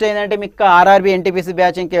ఏంటంటే జస్ట్ ఏంటంటే మీకు ఆర్ఆర్బీ ఎన్టీపీసీ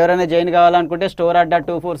బ్యాచ్ ఇంకా ఎవరైనా జాయిన్ కావాలనుకుంటే స్టోర్ అడ్డా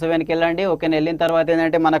 247కి వెళ్ళండి. ఓకేనా, వెళ్ళిన తర్వాత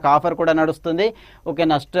ఏంటంటే మనకు ఆఫర్ కూడా నడుస్తుంది.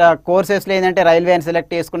 ఓకేనా, కోర్సెస్లో ఏంటంటే రైల్వే అని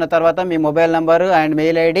సెలెక్ట్ చేసుకున్న తర్వాత మీ mobile number and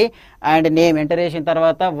mail ID and name enter చేసిన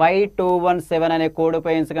తర్వాత Y217 అనే కోడ్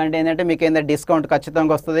ఉపయోగించకండి. ఏంటంటే మీకు ఏంటంటే డిస్కౌంట్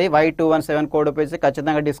ఖచ్చితంగా వస్తుంది. Y217 కోడ్ ఉపయోగించి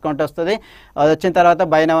ఖచ్చితంగా డిస్కౌంట్ వస్తుంది. అది వచ్చిన తర్వాత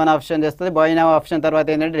బై నౌ అని ఆప్షన్ చేస్తుంది. బై నౌ ఆప్షన్ తర్వాత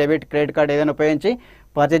ఏంటంటే డెబిట్ క్రెడిట్ కార్డ్ ఏదైనా ఉపయోగించి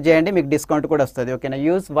పర్చేజ్ చేయండి, మీకు డిస్కౌంట్ కూడా వస్తుంది. ఓకేనా,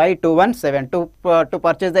 use Y217 to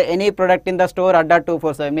purchase the any product in the store అడ్డా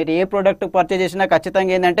 247. మీరు ఏ ప్రోడక్ట్ పర్చేజ్ చేసినా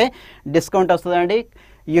ఖచ్చితంగా ఏంటంటే డిస్కౌంట్ వస్తుందండి.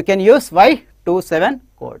 You can use Y27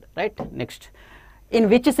 code. Right. Next, in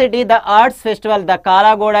which city the arts festival the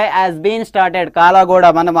Kala Ghoda has been started? Kala Ghoda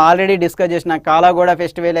మనం already discuss చేసిన Kala Ghoda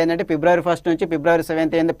festival ఏంటంటే February 1st నుంచి February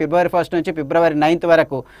 7th ఏంటంటే February 1st నుంచి February 9th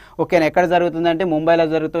వరకు. ఓకేనా, ఎక్కడ జరుగుతుందంటే ముంబైలో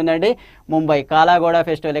జరుగుతుందండి. ముంబై కాలాగోడ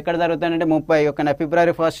ఫెస్టివల్ ఎక్కడ జరుగుతుందంటే ముంబై. ఓకేనా,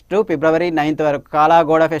 February 1st to February 9th వరకు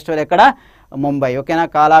కాలాగోడ ఫెస్టివల్ ఎక్కడ? ముంబై. ఓకేనా,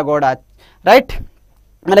 కాలాగోడ. రైట్.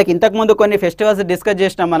 మనకి ఇంతకుముందు కొన్ని ఫెస్టివల్స్ డిస్కస్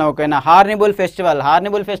చేసినాం మనం. ఓకేనా, హార్నిబుల్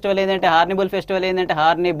ఫెస్టివల్ ఏంటంటే హార్నిబుల్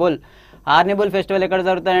ఫెస్టివల్ ఎక్కడ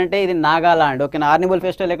జరుగుతుందంటే ఇది నాగాలాండ్. ఓకేనా, హార్నిబుల్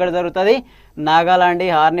ఫెస్టివల్ ఎక్కడ జరుగుతుంది? నాగాలాండ్.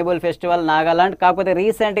 Hornbill festival Nagaland. కాకపోతే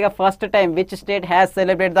రీసెంట్గా first time which state has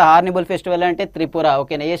celebrate the hornbill festival అంటే త్రిపుర.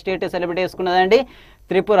 ఓకేనా, ఏ state celebrate చేసుకున్నదండి?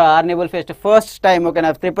 Tripura. Hornbill festival first time. ఓకేనా,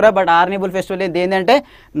 త్రిపుర. బట్ హార్నిబుల్ ఫెస్టివల్ ఏంటంటే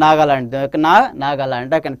Nagaland.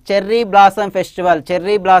 Nagaland. Okay, cherry blossom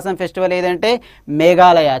festival ఏదంటే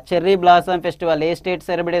మేఘాలయ. చెర్రీ బ్లాసమ్ ఫెస్టివల్ ఏ స్టేట్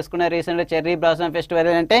సెలబ్రేట్ చేసుకున్నారు రీసెంట్గా? చెర్రీ బ్లాసమ్ ఫెస్టివల్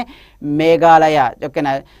ఏంటంటే మేఘాలయ.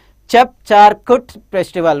 ఓకేనా, చెప్ చార్ కుట్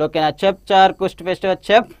ఫెస్టివల్. ఓకేనా, చెప్ చార్ కుట్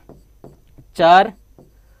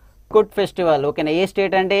ఫెస్టివల్. ఓకేనా, ఏ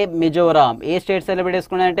స్టేట్ అంటే మిజోరాం. ఏ స్టేట్ సెలబ్రేట్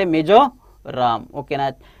చేసుకున్నారంటే మిజోరాం. ఓకేనా,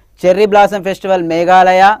 చెర్రీ బ్లాసమ్ ఫెస్టివల్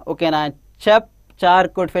మేఘాలయ. ఓకేనా, చెప్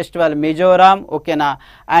చార్కుట్ ఫెస్టివల్ మిజోరాం, ఓకేనా.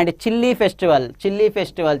 అండ్ చిల్లీ ఫెస్టివల్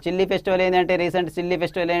ఏంటంటే రీసెంట్ చిల్లీ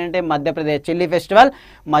ఫెస్టివల్ ఏంటంటే మధ్యప్రదేశ్, చిల్లీ ఫెస్టివల్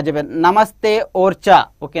మధ్యప్రదేశ్. నమస్తే ఓర్చా,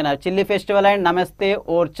 ఓకేనా, చిల్లీ ఫెస్టివల్ అండ్ నమస్తే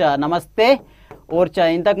ఓర్చా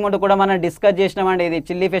ఇంతకుముందు కూడా మనం డిస్కస్ చేసినామండి. ఇది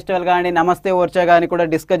చిల్లీ ఫెస్టివల్ కానీ నమస్తే ఓర్చా కానీ కూడా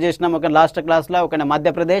డిస్కస్ చేసినాం ఒక లాస్ట్ క్లాస్లో, ఓకేనా.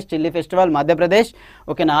 మధ్యప్రదేశ్ చిల్లీ ఫెస్టివల్ మధ్యప్రదేశ్,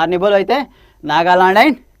 ఓకేనా. ఆర్నిబోల్ అయితే నాగాలాండ్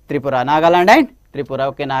అండ్ త్రిపుర,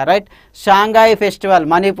 ఓకేనా. రైట్. షాంఘాయ్ ఫెస్టివల్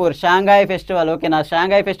మణిపూర్, ఓకేనా.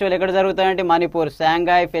 షాంఘాయ్ ఫెస్టివల్ ఎక్కడ జరుగుతాయంటే మణిపూర్.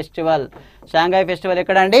 షాంఘాయ్ ఫెస్టివల్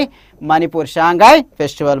ఎక్కడ అండి? Manipur. Shanghai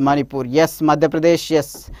festival Manipur, yes. Madhya Pradesh,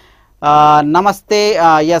 yes. నమస్తే,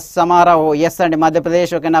 ఎస్. సమారోహ్, ఎస్ అండి,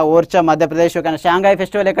 మధ్యప్రదేశ్, ఓకేనా. ఓర్చా మధ్యప్రదేశ్, ఓకేనా. షాంఘాయ్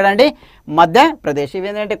ఫెస్టివల్ ఎక్కడండి? మధ్యప్రదేశ్. ఇవి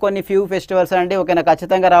ఏంటంటే కొన్ని ఫ్యూ ఫెస్టివల్స్ అండి, ఓకేనా.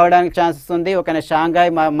 ఖచ్చితంగా రావడానికి ఛాన్సెస్ ఉంది, ఓకేనా.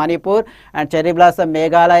 Shanghai Manipur and cherry blossom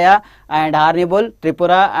Meghalaya and hornbill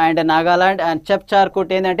Tripura and Nagaland and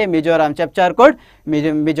Charkut ఏంటంటే మిజోరాం. చార్కుట్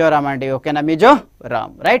మిజోరాం అండి, ఓకేనా. మిజోరాం,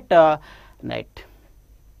 రైట్.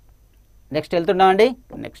 నెక్స్ట్ వెళ్తున్నామండి.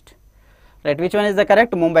 Right, which one is the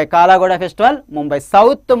correct? Mumbai Kala Ghoda festival, Mumbai.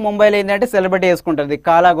 South ముంబైలో ఏంటంటే సెలబ్రేట్ చేసుకుంటారు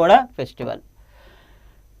కాలాగోడ ఫెస్టివల్.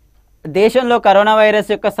 దేశంలో కరోనా వైరస్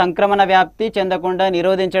యొక్క సంక్రమణ వ్యాప్తి చెందకుండా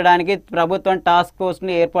నిరోధించడానికి ప్రభుత్వం టాస్క్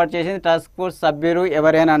ఫోర్స్ని ఏర్పాటు చేసింది. టాస్క్ ఫోర్స్ సభ్యులు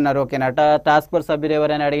ఎవరైనా అన్నారు, ఓకేనా. టాస్క్ ఫోర్స్ సభ్యులు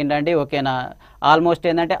ఎవరైనా అడిగిందండి, ఓకేనా. ఆల్మోస్ట్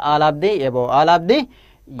ఏంటంటే all of the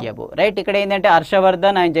above, right. ఇక్కడ ఏంటంటే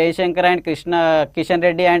Harshavardhan and Jayashankar and Kishan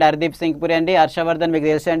Reddy and Hardeep Singh పురి అండి. హర్షవర్ధన్ మీకు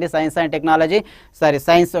తెలుసు అండి, సైన్స్ అండ్ టెక్నాలజీ,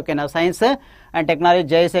 సైన్స్, ఓకేనా. Science and technology.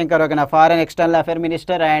 జయశంకర్, ఓకేనా, foreign external affair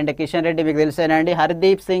minister. And Kishan Reddy మీకు తెలుసేనండి.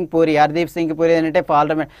 హర్దీప్ సింగ్ పూరి ఏంటంటే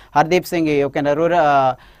పార్లమెంట్. హర్దీప్ సింగ్, ఓకేనా,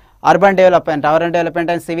 urban development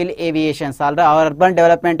and civil aviation, urban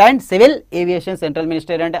development and civil aviation central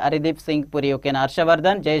minister అంటే హర్దీప్ సింగ్ పురి, ఓకేనా.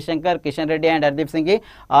 Harshavardhan, Jayashankar, Kishan Reddy and Hardeep Singh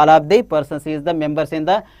all of the persons is the members in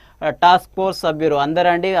the task force సభ్యులు.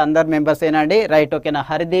 అందరు members ఏనండి, right, ఓకేనా.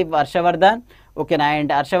 హర్షవర్ధన్, ఓకేనా,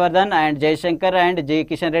 and Harshavardhan and Jayashankar and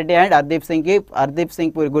Kishan Reddy and Hardeep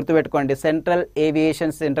Singh పురి గుర్తుపెట్టుకోండి. Central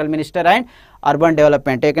aviation central minister and urban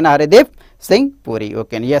development, ఓకేనా, హర్దీప్ సింగ్ పూరి,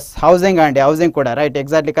 ఓకేనా. ఎస్. హౌసింగ్ కూడా, రైట్,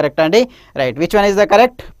 ఎగ్జాక్ట్లీ కరెక్ట్ అండి, right. Which one is the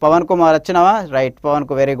correct? Pawan Kumar వచ్చినావా? రైట్, పవన్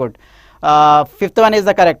కు very good. Fifth one is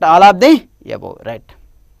the correct, all of the above, right.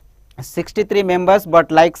 63 members but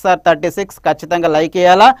likes are 36. ఖచ్చితంగా like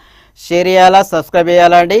చేయాలా, share చేయాలా, subscribe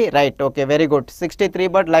చేయాలా అండి, right, okay, very good. 63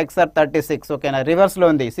 but likes are 36, ఓకేనా. రివర్స్లో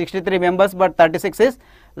ఉంది, 63 మెంబర్స్ బట్ 36 ఇస్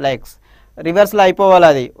లైక్స్. రివర్స్లో అయిపోవాలి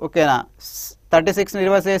అది, ఓకేనా. 36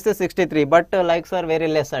 రివర్స్ చేస్తే 63 but likes are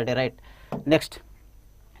very less అండి, right. Next,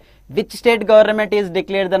 which state government is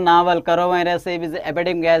declared the naval corona virus is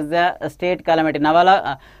epidemic as the state కాలమిటీ.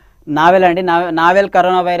 Novel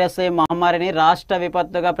corona virus మహమ్మారిని రాష్ట్ర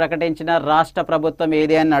విపత్తుగా ప్రకటించిన రాష్ట్ర ప్రభుత్వం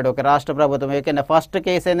ఏది అన్నాడు, ఒక రాష్ట్ర ప్రభుత్వం, ఓకేనా. ఫస్ట్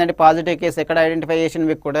కేసు ఏంటంటే పాజిటివ్ కేసు ఎక్కడ ఐడెంటిఫై చేసిన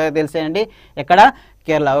మీకు కూడా తెలిసేయండి, ఎక్కడ?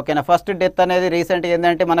 కేరళ, ఓకేనా. ఫస్ట్ డెత్ అనేది రీసెంట్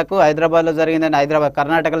ఏంటంటే మనకు హైదరాబాద్లో జరిగిందని,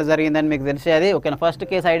 కర్ణాటకలో జరిగిందని మీకు తెలిసేది, ఓకేనా. ఫస్ట్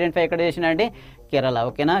కేసు ఐడెంటిఫై ఎక్కడ చేసినండి? కేరళ,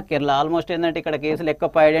 ఓకేనా. కేరళ ఆల్మోస్ట్ ఏంటంటే ఇక్కడ కేసులు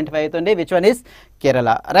ఎక్కువ ఐడెంటిఫై అవుతుంది. Which one is?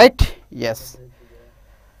 Kerala, right, yes.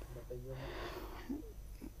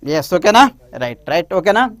 ఓకేనా, రైట్,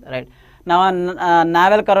 ఓకేనా, రైట్.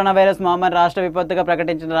 నావెల్ కరోనా వైరస్ మహమ్మారి రాష్ట్ర విపత్తుగా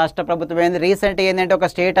ప్రకటించిన రాష్ట్ర ప్రభుత్వం ఏంది? రీసెంట్ ఏంటంటే ఒక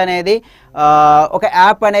స్టేట్ అనేది ఒక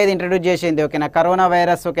యాప్ అనేది ఇంట్రడ్యూస్ చేసింది, ఓకేనా. కరోనా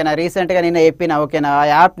వైరస్, ఓకేనా. రీసెంట్గా నేను చెప్పిన, ఓకేనా, ఆ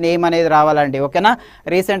యాప్ నేమ్ అనేది రావాలండి, ఓకేనా.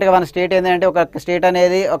 రీసెంట్గా మన స్టేట్ ఏంటంటే ఒక స్టేట్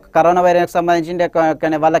అనేది ఒక కరోనా వైరస్కి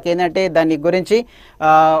సంబంధించి వాళ్ళకి ఏంటంటే దాని గురించి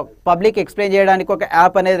పబ్లిక్ ఎక్స్ప్లెయిన్ చేయడానికి ఒక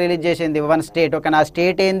యాప్ అనేది రిలీజ్ చేసింది వన్ స్టేట్, ఓకేనా. ఆ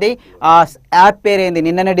స్టేట్ ఏంది, ఆ యాప్ పేరు ఏంది,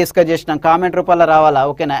 నిన్ననే డిస్కస్ చేసినాం, కామెంట్ రూపంలో రావాలా,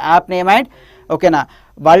 ఓకేనా. యాప్ నేమ్ అండ్, ఓకేనా.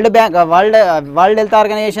 వరల్డ్ హెల్త్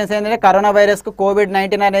ఆర్గనైజేషన్స్ ఏంటంటే కరోనా వైరస్కు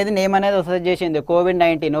COVID-19 అనేది నేమ్ అనేది సజెస్ట్ చేసింది,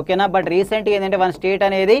 COVID-19, ఓకేనా. బట్ రీసెంట్గా ఏంటంటే వన్ స్టేట్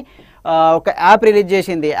అనేది ఒక యాప్ రిలీజ్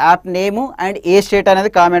చేసింది, app name and A state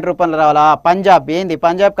అనేది కామెంట్ రూపంలో రావాలా. పంజాబ్ ఏంది?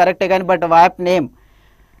 పంజాబ్ కరెక్టే కానీ but app name,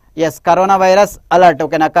 yes, corona virus alert,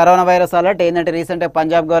 ఓకేనా. కరోనా వైరస్ అలర్ట్ ఏంటంటే రీసెంట్గా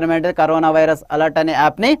Punjab government corona virus alert అనే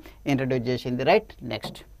యాప్ని ఇంట్రడ్యూస్ చేసింది, right.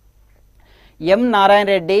 Next, M. Narayan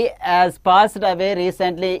Reddy has passed away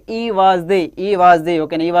recently. He was the,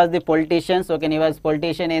 okay, he was the politicians, okay, he was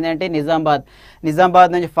politician ఏంటంటే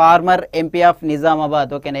నిజామాబాద్ నుంచి farmer MP of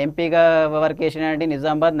Nizamabad, ఓకేనా. ఎంపీగా work చేసిండు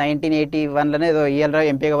నిజామాబాద్ 1981లోనే ఏదో ఇయర్లో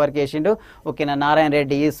ఎంపీగా వర్క్ చేసిండు, ఓకేనా. Narayana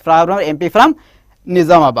Reddy is from MP from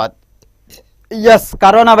Nizamabad. Yes,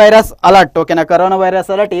 corona virus alert, ఓకేనా. కరోనా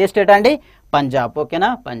వైరస్ అలర్ట్ ఏ స్టేట్ అండి? పంజాబ్,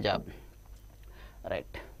 ఓకేనా, Punjab,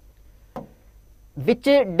 right. Which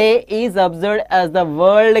day is observed as the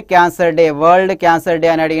world cancer day? World cancer day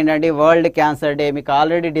అని అడిగిండండి. వరల్డ్ క్యాన్సర్ డే మీకు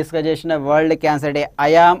ఆల్రెడీ డిస్కస్ చేసిన world cancer day,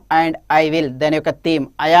 I am and I will, దాని యొక్క theme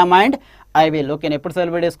I am and I will, ఓకేనా. ఎప్పుడు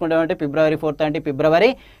celebrate చేసుకుంటామంటే February 4th అంటే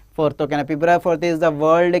February 4th, ఓకేనా. February 4th is the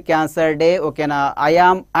World Cancer Day, ఓకేనా. I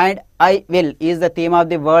am and I will is the theme of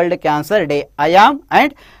the World Cancer Day. I am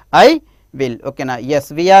and I will, ఓకేనా. Yes,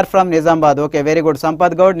 we are from Nizamabad. Okay, very good.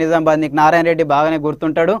 Sampath Goud Nizamabad. నీకు నారాయణ రెడ్డి బాగానే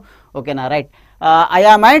గుర్తుంటాడు, ఓకేనా. Right. I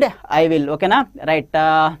am and I will, ఓకేనా. Right.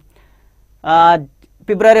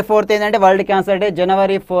 February 4th ఏంటంటే world cancer day.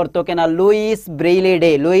 January 4th, ఓకేనా, Louis Braille day.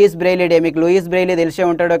 Louis Braille day, మీకు Louis Braille తెలిసే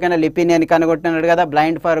ఉంటాడు, ఓకేనా. లిపిన్ అని కనుగొట్టినాడు కదా,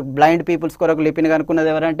 బ్లైండ్ పీపుల్స్ కొరకు లిపిన్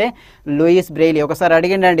కనుక్కున్నది ఎవరంటే లూయిస్ బ్రెయిలీ. ఒకసారి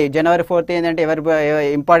అడిగిండండి, January 4th ఏంటంటే ఎవరు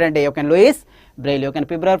important day, okay, Louis Braille, ఓకేనా.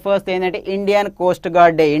 February 1st ఏంటంటే Indian coast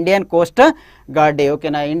guard day. Indian coast guard day,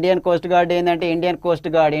 ఓకేనా. ఇండియన్ కోస్ట్ గార్డ్ ఏంటంటే Indian coast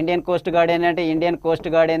guard. Indian coast guard ఏంటంటే ఇండియన్ కోస్ట్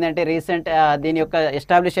గార్డ్ ఏంటంటే recent దీని యొక్క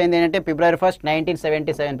ఎస్టాబ్లిష్ అయింది ఏంటంటే February 1st,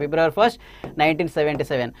 1977. February 1st,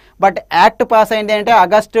 1977. But act pass అయింది అంటే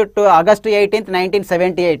ఆగస్ట్ 18th,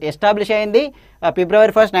 1978. ఎస్టాబ్లిష్ అయింది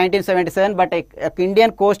February 1st, 1977. But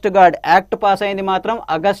Indian coast guard act pass అయింది మాత్రం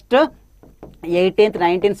ఆగస్ట్ 18th,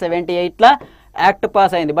 1978లా యాక్ట్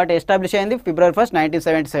పాస్ అయింది. బట్ ఎస్టాబ్లిష్ అయింది February 1st,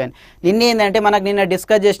 1977. నిన్న ఏంటంటే మనకు నిన్న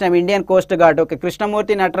డిస్కస్ చేసినాం Indian coast guard. Okay,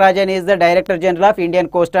 Krishnamurthy Natarajan is the director general of Indian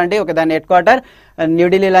Coast అండి. ఓకే, దాని హెడ్ క్వార్టర్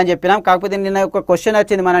న్యూఢిల్లీలో అని చెప్పినాం. కాకపోతే నిన్న ఒక క్వశ్చన్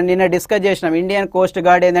వచ్చింది, మనం నిన్న డిస్కస్ చేసినాం. ఇండియన్ కోస్ట్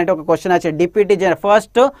గార్డ్ ఏంటంటే ఒక క్వశ్చన్ వచ్చింది, deputy general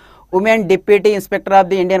first women deputy inspector of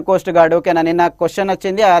the Indian coast guard. ఓకేనా, నిన్న క్వశ్చన్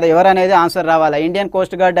వచ్చింది, అది ఎవరనేది ఆన్సర్ రావాలా. Indian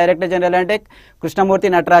coast guard director general అంటే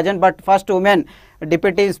Krishnamurthy Natarajan, but first women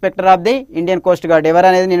deputy inspector of the Indian coast guard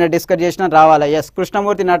ఎవరనేది నిన్న డిస్కస్ చేసిన రావాలా. Yes,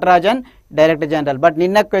 Krishnamurthy Natarajan director general, but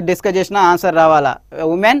నిన్న డిస్కస్ చేసిన ఆన్సర్ రావాలా,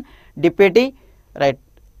 women deputy. Right.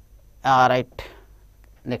 Right.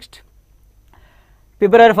 Next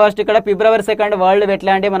February 1st, ఇక్కడ February 2nd world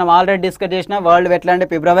wetland day. మనం ఆల్రెడీ డిస్కస్ చేసిన world wetland day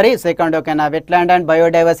February 2nd, ఓకేనా. Wetland and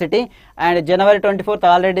biodiversity. And January 24th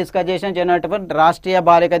already discuss చేసిన. January 24th Rashtriya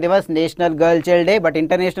బాలిక Divas, national girl child day. But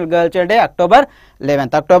international girl child day October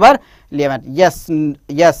 11th.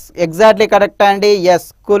 Yes exactly correct అండి. Yes,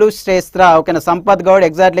 Kurukshetra, ఓకేనా. Sampath Goud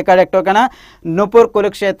exactly correct, ఓకేనా. Nupur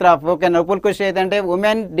Kurukshetra, okay. Nupur Kurukshetra అంటే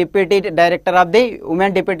women deputy director of the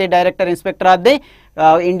women deputy director inspector of the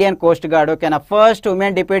Indian coast guard, ఓకేనా. First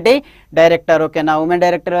women deputy director, ఓకేనా. Women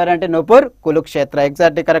director ఎవరంటే Nupur Kurukshetra,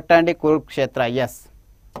 exactly correct అండి, Kurukshetra. Yes,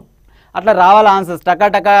 అట్లా రావాలి ఆన్సర్స్,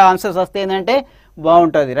 టకా ఆన్సర్స్ వస్తే ఏంటంటే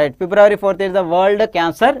బాగుంటుంది. Right. February 4th is the world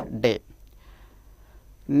cancer day.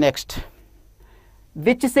 Next,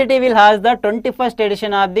 which city will has the 21st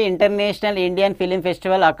edition of the international Indian film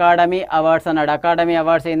festival academy awards అన్నాడు. Academy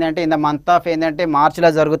awards ఏంటంటే in the month of ఏంటంటే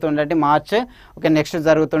మార్చ్లో జరుగుతుంటే March, okay, next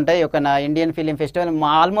జరుగుతుంటాయి, ఓకేనా. Indian film festival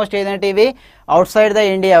almost ఏంటంటే ఇవి out side the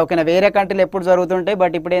India, ఓకేనా. వేరే కంట్రీలు ఎప్పుడు జరుగుతుంటాయి,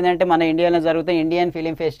 బట్ ఇప్పుడు ఏంటంటే మన ఇండియాలో జరుగుతాయి. Indian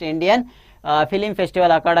film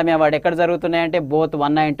festival academy award ఎక్కడ జరుగుతున్నాయంటే బోత్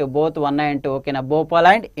 1 and 2, ఓకేనా. భోపాల్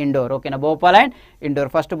అండ్ ఇండోర్, ఓకేనా. Bhopal and indoor.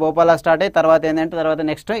 First Bhopal start అయ్యి తర్వాత ఏంటంటే తర్వాత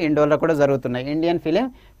నెక్స్ట్ ఇండోర్లో కూడా జరుగుతున్నాయి Indian film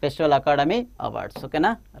festival academy awards,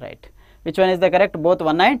 ఓకేనా. Right. Which one is the correct? Both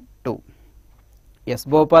 1 and 2. Yes,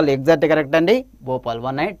 Bhopal exact correct అండి. Bhopal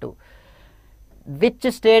 1 and 2. Which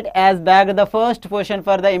state has bag the first position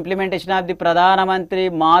for the implementation of the ప్రధానమంత్రి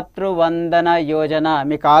మాతృవందన యోజన?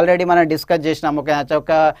 మీకు ఆల్రెడీ మనం discuss చేసినాం,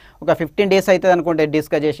 ఒక 15 days అవుతుంది అనుకుంటే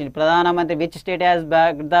discuss చేసి. ప్రధానమంత్రి which state has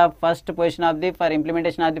bag the first position of the for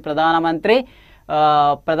implementation of the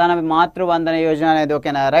ప్రధాన మాతృవందన యోజన అనేది,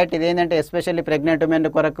 ఓకేనా. రైట్. ఇదేంటంటే ఎస్పెషల్లీ ప్రెగ్నెంట్ ఉమెన్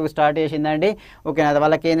కొరకు స్టార్ట్ చేసిందండి, ఓకేనా.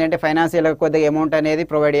 వాళ్ళకి ఏంటంటే ఫైనాన్షియల్ కొద్దిగా అమౌంట్ అనేది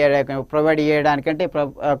ప్రొవైడ్ చేయడానికి అంటే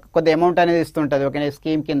కొద్దిగా అమౌంట్ అనేది ఇస్తుంటుంది, ఓకేనా,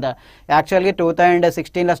 స్కీమ్ కింద. యాక్చువల్గా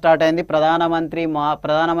 2016లో స్టార్ట్ అయింది ప్రధానమంత్రి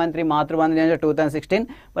మాతృవందన యోజన 2016.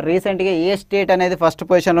 బట్ రీసెంట్గా ఏ స్టేట్ అనేది ఫస్ట్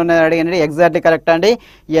పొజిషన్లో ఉన్నది అడిగింది. ఎగ్జాక్ట్లీ కరెక్ట్ అండి.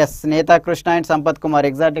 Yes, నేతా Krishna and Sampath Kumar,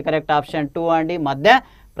 exactly correct. Option 2 అండి,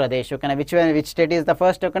 మధ్యప్రదేశ్, ఓకేనా. Which state is the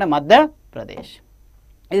first, ఓకేనా, మధ్యప్రదేశ్.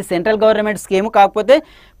 ఇది సెంట్రల్ గవర్నమెంట్ స్కీమ్, కాకపోతే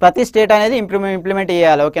ప్రతి స్టేట్ అనేది ఇంప్లిమెంట్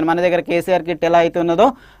చేయాలి, ఓకే. మన దగ్గర కేసీఆర్ కిట్ ఎలా అవుతున్నదో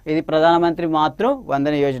ఇది ప్రధానమంత్రి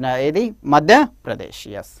మాతృవందన యోజన, ఇది Madhya Pradesh.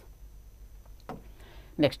 Yes.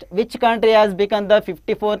 Next, which country has become the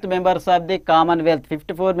 54th members of the Commonwealth?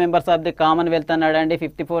 54 members of the Commonwealth అన్నాడండి.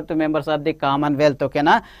 54th members of the Commonwealth,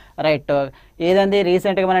 ఓకేనా. రైట్. ఏదండి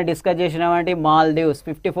రీసెంట్గా మనం డిస్కస్ చేసినామంటే Maldives.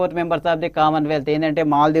 54th members of the Commonwealth ఏంటంటే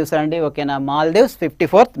మాల్దీవ్స్ అండి, ఓకేనా. మాల్దీవ్స్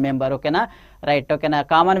 54th మెంబర్, ఓకేనా. రైట్, ఓకేనా.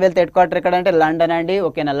 కామన్వెల్త్ హెడ్ క్వార్టర్ ఎక్కడ అంటే లండన్ అండి,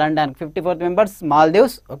 ఓకేనా. లండన్. 54th మెంబర్స్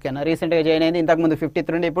మాల్దీవ్స్, ఓకేనా. రీసెంట్గా జాయిన్ అయింది, ఇంతకుముందు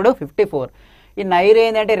 53 ఇప్పుడు 54. ఈ నైరు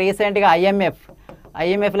ఏంటంటే రీసెంట్గా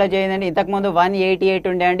ఐఎంఎఫ్లో జాయిన్ అయింది. ఇంతకుముందు 188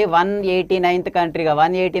 ఉండే అండి, 189th కంట్రీగా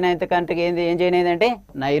 189th కంట్రీకి ఏం జాయిన్ అయిందంటే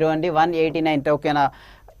నైరు అండి, 189th, ఓకేనా.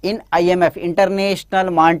 In IMF, international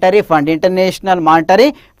monetary fund.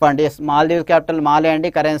 Yes, Maldives capital మాలే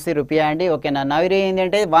అండి, కరెన్సీ రూపియా అండి, ఓకేనా. నైరు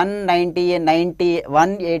ఏంటంటే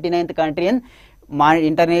 189th country in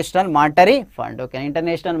international monetary fund, ఓకేనా.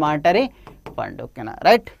 ఇంటర్నేషనల్ మానిటరీ ఫండ్, ఓకేనా.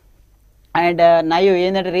 రైట్. అండ్ నయు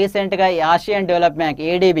ఏంటంటే రీసెంట్గా Asian develop bank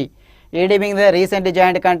ADB recently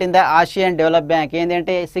joint country in the Asian develop bank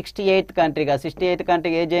ఏంటంటే 68th కంట్రీగా 68th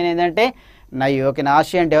కంట్రీకి ఏ జాయిన్ ఏంటంటే నయు. ఓకేనా,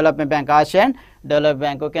 Asian development bank, Asian develop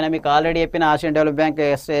bank. ఓకేనా, మీకు ఆల్రెడీ చెప్పిన Asian develop bank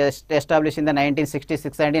establish in the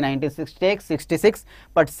 1966 అండి, 1966.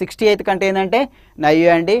 బట్ 68th కంట్రీ ఏంటంటే నయు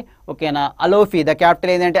అండి. ఓకేనా, అలోఫీ ద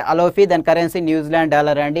క్యాపిటల్ ఏంటంటే అలోఫీ, దాని కరెన్సీ న్యూజిలాండ్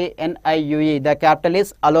డాలర్ అండి, NIUE the capital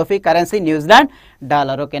is అలోఫీ, currency New Zealand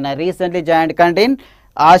dollar. ఓకేనా, recently joint country in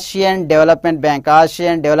Asian development bank,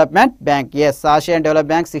 Asian development bank. Yes, Asian develop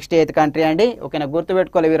bank 68th country అండి. ఓకేనా,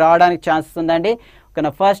 గుర్తుపెట్టుకోవాలి, ఇవి రావడానికి ఛాన్సెస్ ఉందండి.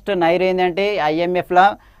 ఓకేనా, ఫస్ట్ నైర్ ఏంటంటే IMFలో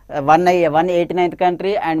 189th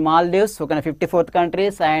కంట్రీ అండ్ మాల్దీవ్స్ ఓకేనా 54th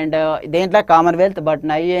కంట్రీస్ అండ్ దేంట్లో కామన్వెల్త్. బట్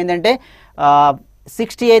నై ఏంటంటే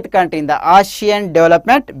 68th country in the Asian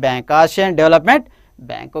development bank, Asian development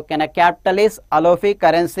bank. ఓకేనా, capital is అలోఫీ,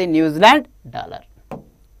 currency New Zealand dollar.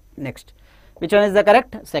 Next, which one is the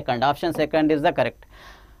correct? Second option, second is the correct.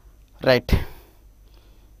 Right.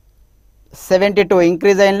 72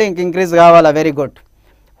 increase అయింది, increase కావాలా, very good.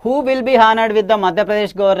 Who will be honoured with the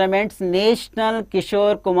Madhya Pradesh governments national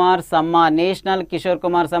Kishore Kumar Samman. National Kishore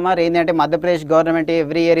Kumar Samman ఏంటంటే Madhya Pradesh government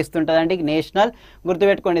every year ఇస్తుంటుందండి. National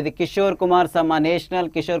గుర్తుపెట్టుకోండి, ఇది Kishore Kumar Samman, national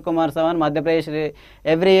Kishore Kumar Samman Madhya Pradesh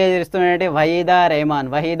every year ఇస్తుంటే Waheeda Rahman,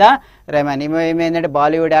 Waheeda Rahman. ఏమేంటంటే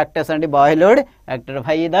Bollywood actors అండి, Bollywood actor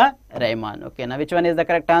Waheeda Rahman. ఓకేనా, which one is the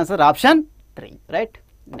correct answer? Option 3. Right.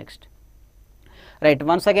 Next, right,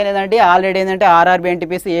 once again ఏంటంటే already ఏంటంటే RRB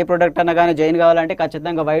NTPC ఏ product అన్నా కానీ జాయిన్ కావాలంటే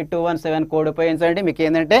ఖచ్చితంగా Y217 కోడ్ ఉపయోగించండి. మీకు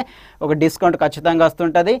ఏంటంటే ఒక డిస్కౌంట్ ఖచ్చితంగా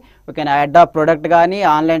వస్తుంటుంది. ఓకేనా, అడాప్ ప్రోడక్ట్ కానీ,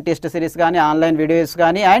 ఆన్లైన్ టెస్ట్ సిరీస్ కానీ, ఆన్లైన్ వీడియోస్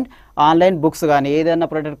కానీ అండ్ ఆన్లైన్ బుక్స్ కానీ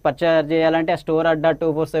ఏదైనా ప్రోడక్ట్ పర్చేజ్ చేయాలంటే స్టోర్ అడ్డా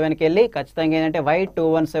 247కి వెళ్ళి ఖచ్చితంగా ఏంటంటే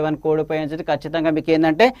Y217 కోడ్ ఉపయోగించి ఖచ్చితంగా మీకు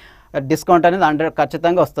ఏంటంటే డిస్కౌంట్ అనేది 100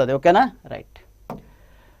 ఖచ్చితంగా వస్తుంది. ఓకేనా, right.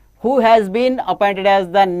 Who has been appointed as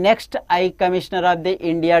the next High Commissioner of the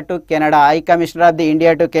India to Canada? High Commissioner of the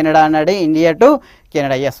India to Canada అన్నాడు, India to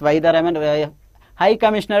Canada. Yes, Waheeda Rahman high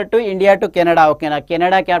commissioner to India to Canada. ఓకేనా,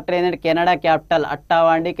 Canada capital ఏంటంటే Canada capital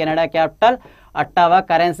అట్టావా అండి, Canada capital అట్టావా,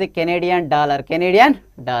 currency Canadian dollar, Canadian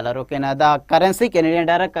dollar. ఓకేనా, the currency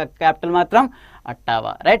Canadian dollar, capital మాత్రం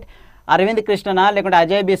అట్టావా. Right. Arvind కృష్ణనా, లేకుంటే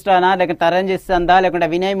అజయ్ బిస్ట్రానా, లేకుంటే తరంజిత్ సందా, లేకుంటే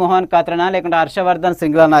వినయ్ మోహన్ కాత్రనా, లేకుంటే హర్షవర్ధన్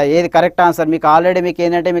సింగ్లానా, ఏది కరెక్ట్ ఆన్సర్? మీకు ఆల్రెడీ మీకు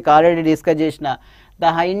ఏంటంటే మీకు ఆల్రెడీ డిస్కస్ చేసిన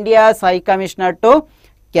the India's high commissioner to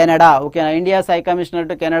Canada. ఓకేనా, India's high commissioner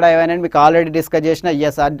to Canada ఏమైనా మీకు ఆల్రెడీ డిస్కస్ చేసిన.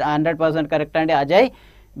 ఎస్, 100% కరెక్ట్ అండి, అజయ్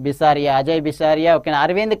బిసారియా, అజయ్ బిసారియా. ఓకేనా,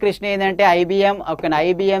 అరవింద్ కృష్ణ ఏంటంటే IBM. ఓకేనా,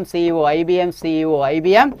 IBM CEO, IBM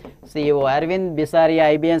CEO, Arvind Bisaria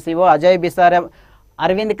IBM CEO, Ajay Bisaria.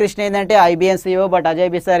 Arvind Krishna ఏంటంటే IBM CEO, but Ajay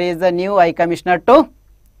బిసారి is the new high commissioner to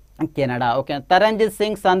Canada. Okay, Taranjit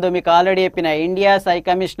Singh Sandhu మీకు ఆల్రెడీ చెప్పిన India's high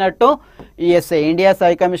commissioner to USA, India's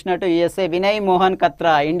high commissioner to USA. Vinay Mohan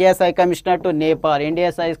Katra, India's high commissioner to Nepal,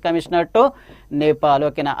 India's high commissioner to Nepal.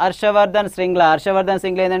 ఓకేనా, హర్షవర్ధన్ శ్రింగ్లా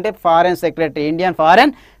ఏంటంటే foreign secretary, Indian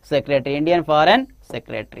foreign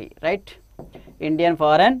secretary. Right, Indian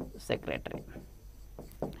foreign secretary.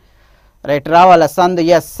 Right, రావాలా Sandhu.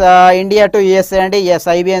 Yes, India to USA అండి. Yes,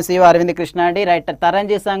 IBM CEO Arvind Krishna అండి. Right,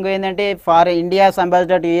 Taranjit Sangh ఏంటంటే India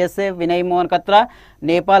ambassador to USA, Vinay Mohan Katra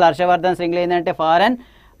Nepal, Harshavardhan శ్రింగ్లా ఏంటంటే foreign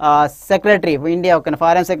secretary India. Okay,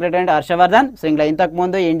 foreign secretary అంటే హర్షవర్ధన్ శ్రింగ్లా.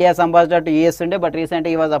 ఇంతకుముందు India ambassador to US ఉండే, but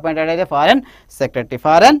రీసెంట్గా ఈ వాజ్ అపాయింటెడ్ అయితే ఫారెన్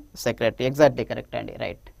సెక్రటరీ. ఎగ్జాక్ట్లీ కరెక్ట్ అండి.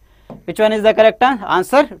 Right, which one is the correct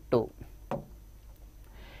answer? 2.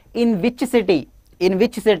 In which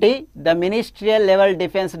city the ministerial level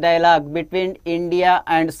defense dialogue between India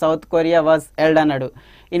and South Korea was held అన్నాడు.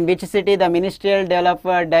 In which city the ministerial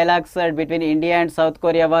dialogues between India and South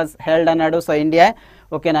Korea was held అన్నాడు. So India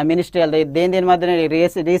ఓకేనా ministerial దేని మధ్య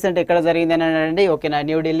recent ఎక్కడ జరిగింది అని అండి. ఓకేనా,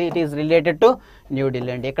 New Delhi. It is related to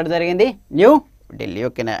New Delhi అండి. ఎక్కడ జరిగింది? న్యూఢిల్లీ.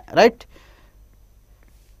 ఓకేనా, right.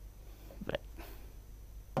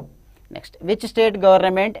 Next, which state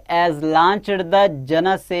government has launched the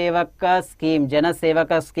జనసేవక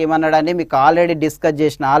scheme అన్నాడండి. మీకు ఆల్రెడీ డిస్కస్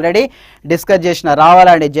చేసిన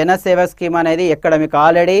రావాలండి. జనసేవక స్కీమ్ అనేది ఎక్కడ మీకు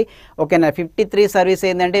ఆల్రెడీ ఓకేనా 53 సర్వీస్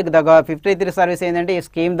ఏంటంటే 53 సర్వీస్ ఏంటంటే ఈ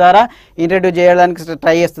స్కీమ్ ద్వారా ఇంట్రడ్యూస్ చేయడానికి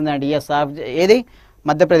ట్రై చేస్తుందండి. ఎస్, ఏది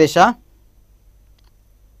మధ్యప్రదేశా?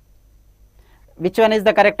 Which one is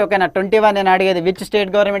the correct? ఓకేనా, 21 నేను అడిగేది. Which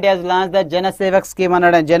state government has launch the జనసేవక scheme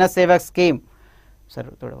అన్నాడు. జనసేవక స్కీమ్. సరే,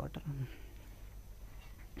 తోడ వాటర్.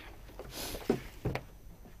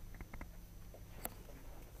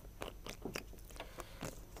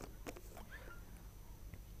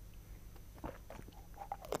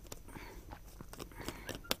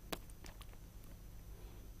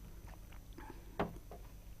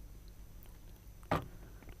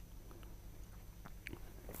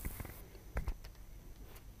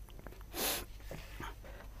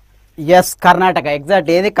 ఎస్ కర్ణాటక,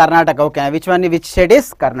 ఎగ్జాక్ట్ ఏది Karnataka. Okay, which state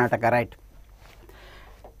is Karnataka, right.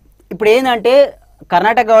 ఇప్పుడు ఏంటంటే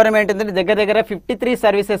కర్ణాటక గవర్నమెంట్ ఏంటంటే దగ్గర 53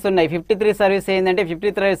 సర్వీసెస్ ఉన్నాయి. 53 సర్వీస్ ఏంటంటే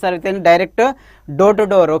 53 service direct door to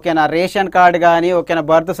door. ఓకేనా, రేషన్ కార్డ్ కానీ, ఓకేనా,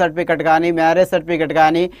 బర్త్ సర్టిఫికేట్ కానీ, మ్యారేజ్ సర్టిఫికేట్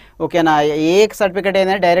కానీ, ఓకేనా, ఏ సర్టిఫికేట్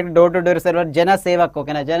ఏంటంటే direct door to door service. జనసేవక్,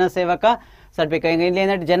 ఓకేనా, జనసేవక సర్టిఫికేట్. వీళ్ళు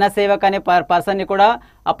ఏంటంటే జనసేవక్ అనే పర్సన్ని కూడా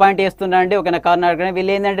అపాయింట్ చేస్తున్నారండి. ఓకేనా, కర్ణాటక.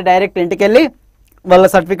 వీళ్ళు ఏంటంటే డైరెక్ట్ ఇంటికి వెళ్ళి వాళ్ళ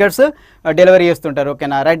సర్టిఫికేట్స్ డెలివరీ చేస్తుంటారు.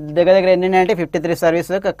 ఓకేనా, రైట్. దగ్గర ఏంటంటే 53 సర్వీస్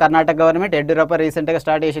కర్ణాటక గవర్నమెంట్ యడ్యూరప్ప రీసెంట్గా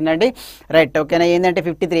స్టార్ట్ చేసిందండి, రైట్. ఓకేనా, ఏంటంటే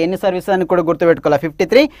 53 ఎన్ని సర్వీసెస్ అని కూడా గుర్తుపెట్టుకోవాలి,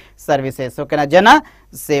 53 సర్వీసెస్. ఓకేనా, జన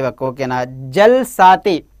సేవక్. ఓకేనా, జల్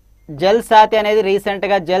సాథీ. జల్ సాథీ అనేది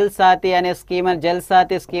రీసెంట్గా జల్ సాథీ అనే స్కీమ్, జల్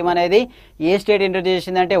సాథీ స్కీమ్ అనేది ఏ స్టేట్ ఇంట్రొడ్యూస్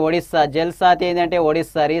చేసిందంటే ఒడిస్సా. జల్ సాథీ ఏంటంటే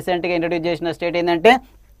ఒడిస్సా రీసెంట్గా ఇంట్రొడ్యూస్ చేసిన స్టేట్ ఏంటంటే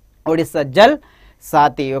ఒడిస్సా, జల్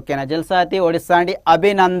సాథీ. ఓకేనా, జల్ సాథీ ఒడిస్సా అండి.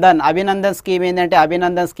 అభినందన్ స్కీమ్ ఏంటంటే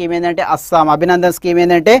అస్సాం. అభినందన్ స్కీమ్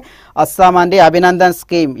ఏంటంటే అస్సాం అండి. Abhinandan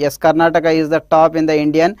scheme, yes, Karnataka is the top in the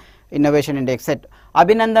Indian innovation index. Set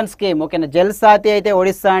Abhinandan scheme. ఓకేనా, జల్ సాథీ అయితే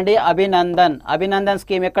ఒడిస్సా అండి. అభినందన్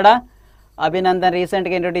స్కీమ్ ఎక్కడ? అభినందన్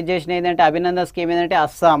రీసెంట్గా ఇంట్రొడ్యూస్ చేసిన ఏంటంటే అభినందన్ స్కీమ్ ఏంటంటే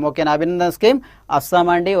అస్సాం. ఓకేనా, అభినందన్ స్కీమ్ అస్సాం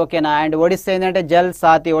అండి. ఓకేనా, అండ్ ఒడిస్సా ఏంటంటే జల్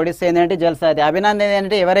సాథీ. ఒడిస్సా ఏంటంటే జల్ సాథీ. అభినందన్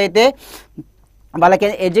ఏంటంటే ఎవరైతే వాళ్ళకి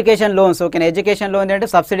ఎడ్యుకేషన్ లోన్స్. ఓకేనా, ఎడ్యుకేషన్ లోన్ అంటే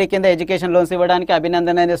సబ్సిడీ కింద ఎడ్యుకేషన్ లోన్స్ ఇవ్వడానికి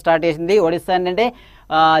అభినందన్ అనేది స్టార్ట్ చేసింది. ఒడిస్సా అంటే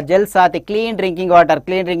Jal Saathi clean drinking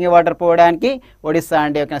water పోవడానికి ఒడిస్సా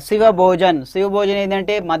అండి. ఓకే, శివభోజన్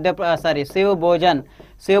ఏంటంటే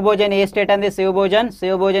శివభోజన్ ఏ స్టేట్ అండి?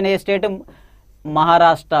 శివభోజన్ ఏ స్టేట్?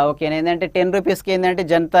 మహారాష్ట్ర. ఓకేనా, ఏంటంటే 10 రూపీస్కి ఏంటంటే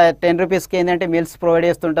 10 రూపీస్కి ఏంటంటే మీల్స్ ప్రొవైడ్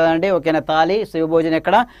చేస్తుంటుందండి. ఓకేనా, థాలీ శివభోజన్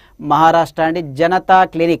ఎక్కడ? మహారాష్ట్ర అండి. జనతా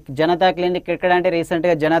క్లినిక్ ఎక్కడ అంటే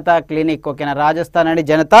రీసెంట్గా జనతా క్లినిక్. ఓకేనా, రాజస్థాన్ అండి.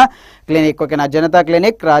 జనతా క్లినిక్. ఓకేనా, Janata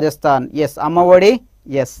clinic Rajasthan. Yes, Amma Vodi,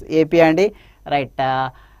 yes, AP అండి, రైట్.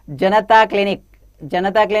 జనతా క్లినిక్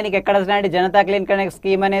ఎక్కడ అంటే జనతా క్లినిక్ అనే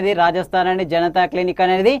స్కీమ్ అనేది రాజస్థాన్ అండి. జనతా క్లినిక్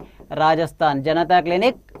అనేది Rajasthan. Janata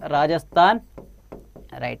clinic Rajasthan,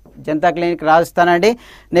 right. Janata clinic Rajasthan అండి.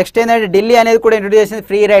 నెక్స్ట్ ఏంటంటే ఢిల్లీ అనేది కూడా ఇంట్రొడ్యూస్ చేసింది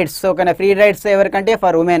ఫ్రీ రైడ్స్. ఓకేనా, ఫ్రీ రైడ్స్ ఎవరికంటే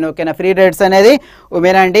ఫర్ ఉమెన్. ఓకేనా, ఫ్రీ రైడ్స్ అనేది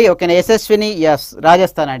ఉమెన్ అండి. ఓకేనా, యశస్విని, ఎస్,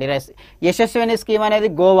 రాజస్థాన్ అండి. యశస్విని స్కీమ్ అనేది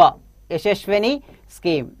గోవా. యశస్విని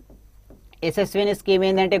స్కీమ్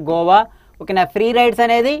ఏంటంటే గోవా. ఓకేనా, ఫ్రీ రైడ్స్.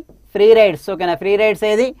 ఓకేనా, ఫ్రీ రైడ్స్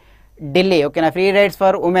ఏది? ఢిల్లీ. ఓకేనా, ఫ్రీ రైడ్స్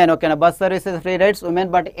ఫర్ ఉమెన్. ఓకేనా, bus services free rides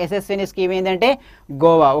women. But Yashaswini scheme ఏంటంటే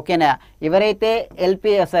గోవా. ఓకేనా, ఎవరైతే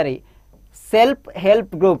సెల్ఫ్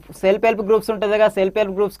హెల్ప్ గ్రూప్స్ ఉంటుంది కదా, సెల్ఫ్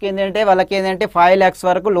హెల్ప్ గ్రూప్స్కి ఏంటంటే వాళ్ళకి ఏంటంటే 5 lakhs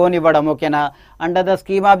వరకు లోన్ ఇవ్వడం. ఓకేనా, under the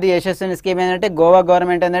scheme of the Yashaswini scheme ఏంటంటే గోవా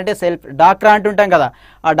గవర్నమెంట్ ఏంటంటే డాక్రా అంటుంటాం కదా,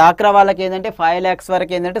 ఆ డాక్రా వాళ్ళకి ఏంటంటే 5 lakhs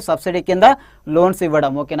వరకు ఏంటంటే సబ్సిడీ కింద లోన్స్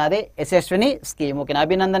ఇవ్వడం. ఓకేనా, అదే యశస్విని స్కీమ్. ఓకేనా,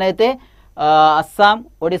 అభినందన్ అయితే అస్సాం,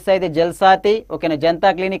 ఒడిస్సా అయితే జల్ సాథీ. ఓకేనా, జనతా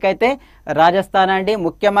క్లినిక్ అయితే రాజస్థాన్ అండి.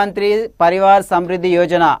 ముఖ్యమంత్రి పరివార్ సమృద్ధి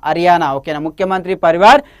యోజన హర్యానా. ఓకేనా, ముఖ్యమంత్రి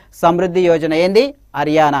పరివార్ సమృద్ధి యోజన ఏంది?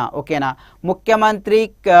 హర్యానా. ఓకేనా, ముఖ్యమంత్రి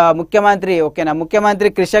ఓకేనా, ముఖ్యమంత్రి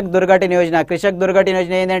కృషక్ దుర్ఘటన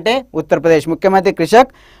యోజన ఏంటంటే ఉత్తరప్రదేశ్. ముఖ్యమంత్రి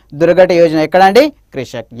కృషక్ దుర్ఘటన యోజన ఎక్కడ అండి?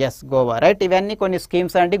 Krushak, yes, Goa, right. ఇవన్నీ కొన్ని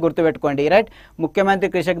స్కీమ్స్ అండి, గుర్తుపెట్టుకోండి, రైట్. ముఖ్యమంత్రి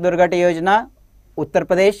కృషక్ దుర్ఘటన యోజన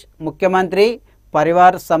ఉత్తరప్రదేశ్, ముఖ్యమంత్రి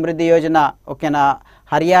పరివార్ సమృద్ధి యోజన ఓకేనా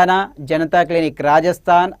Haryana, Janata clinic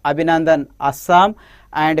Rajasthan, Abhinandan Assam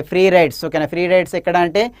and free rides ఓకేనా. ఫ్రీ రైడ్స్ ఎక్కడ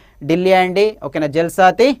అంటే ఢిల్లీ అండి ఓకేనా.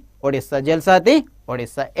 జల్సాతి ఒడిస్సా,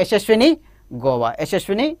 యశస్విని Goa,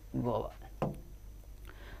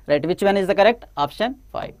 right. Which one is the correct? Option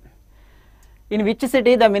 5. In which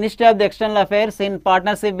city the Ministry of the External Affairs in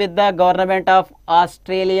partnership with the Government of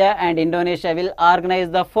Australia and Indonesia will organize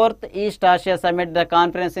the 4th East Asia Summit, the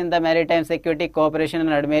conference in the Maritime Security Cooperation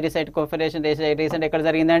and Maritime Cooperation recent ఎక్కడ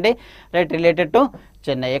జరిగిందండి? Right, related to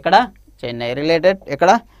Chennai. ఎక్కడ?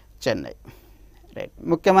 Chennai. Right.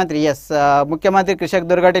 ముఖ్యమంత్రి ముఖ్యమంత్రి కృషక్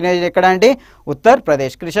దుర్ఘటన ఎక్కడ అంటే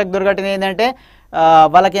ఉత్తరప్రదేశ్. కృషక్ దుర్ఘటన ఏంటంటే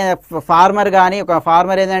వాళ్ళకి ఫార్మర్ కానీ ఒక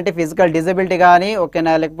ఫార్మర్ ఏంటంటే ఫిజికల్ డిజబిలిటీ కానీ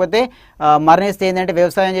ఓకేనా, లేకపోతే మరణిస్తే ఏంటంటే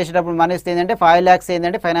వ్యవసాయం చేసేటప్పుడు మరణిస్తే ఏంటంటే 5 lakhs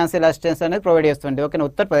ఏంటంటే ఫైనాన్షియల్ అసిస్టెన్స్ అనేది ప్రొవైడ్ చేస్తుంది ఓకేనా.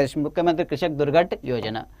 ఉత్తరప్రదేశ్ ముఖ్యమంత్రి Krushak దుర్ఘట్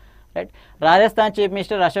Yojana. Right. Rajasthan chief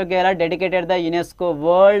minister Ashok Gehlot dedicated the UNESCO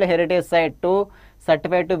world heritage site to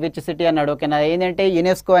certified to which city అన్నాడు ఓకేనా. ఏంటంటే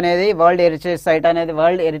యునెస్కో అనేది వరల్డ్ హెరిటేజ్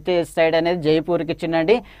సైట్ అనేది జైపూర్కి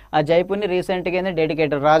ఇచ్చిందండి. ఆ జైపూర్ని రీసెంట్గా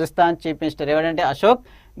డెడికేటెడ్ రాజస్థాన్ చీఫ్ మినిస్టర్ ఎవరంటే అశోక్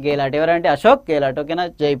గెహ్లాట్ ఓకేనా.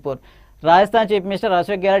 Jaipur Rajasthan chief minister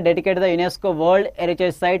Ashok Gehlot dedicate the UNESCO world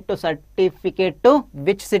heritage site to certificate to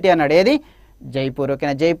which city అన్నాడు. ఏది? జైపూర్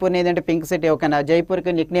ఓకేనా. జైపూర్ని ఏంటంటే పింక్ సిటీ ఓకేనా.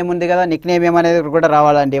 జైపూర్కి నిక్ నేమ్ ఉంది కదా, నిక్ నేమ్ ఏమనేది కూడా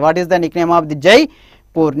రావాలండి. What is the Nick name of the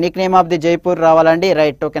Jaipur? Nick name of the Jaipur రావాలండి.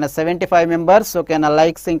 రైట్ ఓకేనా. 75 members ఓకేనా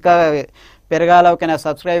లైక్స్ ఇంకా పెరగాల, ఓకేనా,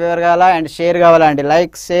 సబ్స్క్రైబ్ పెరగాల అండ్ షేర్ కావాలండి,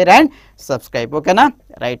 లైక్ షేర్ అండ్ సబ్స్క్రైబ్, ఓకేనా.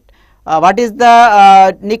 Right, what is the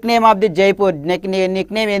Nick name of the Jaipur? Nick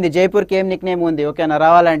name ఏంది? జైపూర్కి ఏం Nick name ఉంది? ఓకేనా,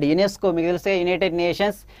 రావాలండి. యునెస్కో మీకు తెలిసే United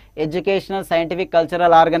nations educational scientific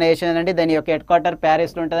cultural organisation అండి. దాని యొక్క హెడ్ క్వార్టర్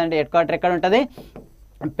ప్యారిస్లో ఉంటుందండి. హెడ్ క్వార్టర్ ఎక్కడ ఉంటుంది?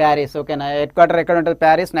 ప్యారిస్, ఓకేనా. హెడ్ క్వార్టర్ ఎక్కడ ఉంటుంది?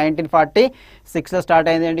 ప్యారిస్. 1946లో స్టార్ట్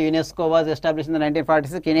అయిందండి. UNESCO was establish in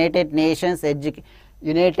 1946.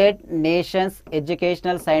 United nations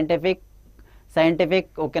educational scientific,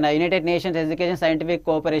 ఓకేనా, United nations education scientific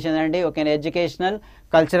cooperation అండి, ఓకేనా. Educational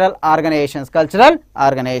cultural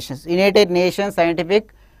organisations United nations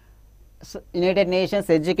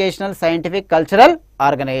educational scientific cultural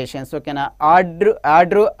organisations, ఓకేనా.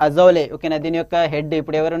 ఆండ్రూ అజౌలే, ఓకేనా, దీని యొక్క హెడ్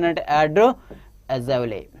ఇప్పుడు ఎవరు ఉన్నట్టు? Andrew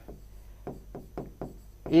అజౌలే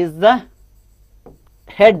is the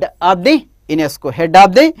head of the UNESCO.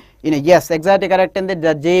 Yes, exactly correct అండి.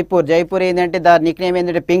 ద జైపూర్ ఏంటంటే ద నిక్ నేమ్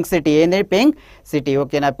ఏంటంటే పింక్ సిటీ. ఏంటంటే పింక్ సిటీ,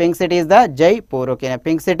 ఓకేనా. Pink city is the Jaipur, ఓకేనా.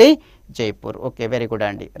 Pink city Jaipur, okay, very good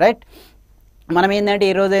అండి. రైట్, మనం ఏంటంటే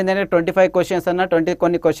ఈరోజు ఏంటంటే 25 క్వశ్చన్స్ అన్న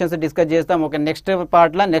కొన్ని క్వశ్చన్స్ డిస్కస్ చేస్తాం, ఓకే. నెక్స్ట్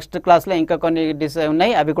క్లాస్లో ఇంకా కొన్ని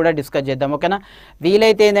ఉన్నాయి, అవి కూడా డిస్కస్ చేద్దాం, ఓకేనా.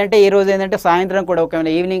 వీలైతే ఏంటంటే ఈరోజు ఏంటంటే సాయంత్రం కూడా,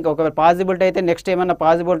 ఓకేనా, ఈవినింగ్ ఒకవేళ పాసిబిలిటీ అయితే నెక్స్ట్ ఏమన్నా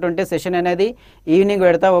పాసిబిలిటీ ఉంటే సెషన్ అనేది ఈవినింగ్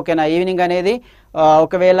పెడతా, ఓకేనా. ఈవినింగ్ అనేది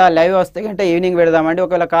ఒకవేళ లైవ్ వస్తే కంటే ఈవినింగ్ పెడదామండి.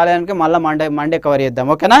 ఒకవేళ కాలేదానికి మళ్ళీ మండే కవర్ చేద్దాం,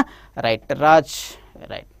 ఓకేనా. Right,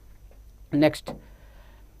 next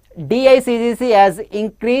DICGC has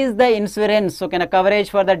increased the insurance, okay, coverage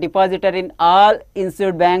for the depositor in all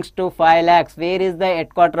insured banks to 5 lakhs. Where is the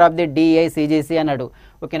headquarter of the DICGC anadu?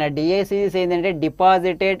 Okay, na DICGC ఏంటంటే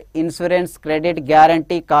Deposited Insurance Credit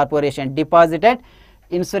Guarantee Corporation. Deposited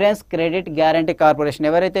insurance credit guarantee corporation.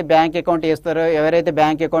 ఎవరైతే bank account చేస్తారో, ఎవరైతే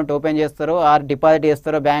bank account open చేస్తారో are deposit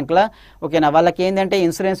చేస్తారో బ్యాంక్లో, ఓకేనా, వాళ్ళకి ఏంటంటే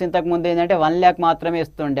ఇన్సూరెన్స్ ఇంతకుముందు ఏంటంటే 1 lakh మాత్రమే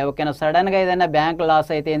ఇస్తుండే, ఓకేనా. సడన్గా ఏదైనా బ్యాంక్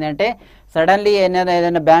లాస్ అయితే ఏంటంటే సడన్లీ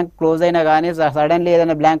ఏదైనా బ్యాంక్ క్లోజ్ అయినా కానీ, సడన్లీ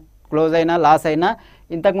ఏదైనా బ్యాంక్ క్లోజ్ అయినా లాస్ అయినా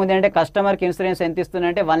ఇంతకుముందు అంటే కస్టమర్కి ఇన్సూరెన్స్ ఎంత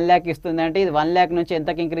ఇస్తుందంటే 1 lakh ఇస్తుందంటే ఇది 1 lakh నుంచి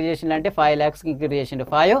ఎంతకి ఇంక్రీజ్ చేసిండు అంటే 5 lakhs ఇంక్రీజ్ చేసిండు.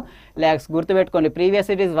 5 lakhs గుర్తుపెట్టుకోండి. Previous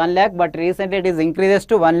it is 1 lakh but recent it is increases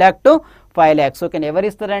to 1 lakh to 5 lakhs. Okay, ఎవరు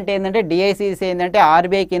ఇస్తారంటే ఏంటంటే DICGC ఏంటంటే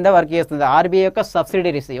ఆర్బీఐ కింద వర్క్ చేస్తుంది, ఆర్బీఐ యొక్క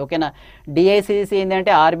సబ్సిడరీస్, ఓకేనా. DICGC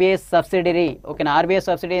ఏంటంటే ఆర్బీఐ సబ్సిడరీ, ఓకేనా. ఆర్బీఐ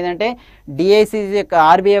సబ్సిడీ ఏంటంటే DICGC యొక్క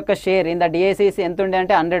ఆర్బీఐ యొక్క షేర్ ఇన్ ద DICGC ఎంత ఉండే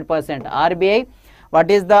అంటే 100%. RBI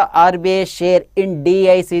what is the RBI share in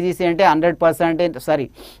DICGC అంటే 100%, sorry,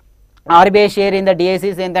 RBI share in the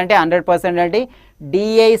DICGC ఏంటంటే 100% అండి.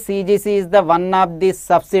 DICGC is the one of the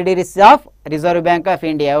subsidiaries of reserve bank of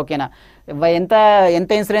India, ఓకేనా. ఎంత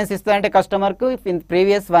insurance ఇస్తా అంటే కస్టమర్కు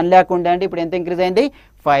ప్రీవియస్ 1 lakh ఉండే అంటే ఇప్పుడు ఎంత ఇంక్రీజ్ అయింది?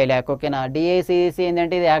 5 lakh, ఓకేనా. DICGC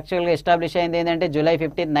ఏంటంటే ఇది యాక్చువల్గా ఎస్టాబ్లిష్ అయింది ఏంటంటే జూలై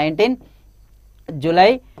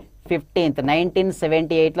 15th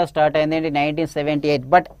 1978లో స్టార్ట్ అయింది అండి, 1978.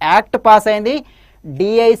 బట్ యాక్ట్ పాస్ అయింది,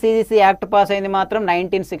 DICGC యాక్ట్ పాస్ అయింది మాత్రం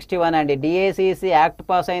 1961 అండి. DICGC యాక్ట్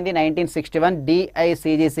పాస్ అయింది 1961.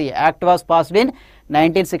 DICGC act was passed in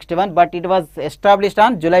 1961 but it was established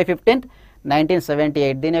on July 15th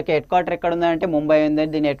 1978. దీని యొక్క హెడ్ క్వార్టర్ ఎక్కడ ఉందంటే ముంబై ఉంది.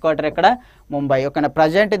 దీని హెడ్ క్వార్టర్ ఎక్కడ? ముంబై, ఓకేనా.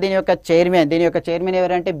 ప్రజెంట్ దీని యొక్క చైర్మన్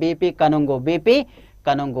ఎవరంటే BP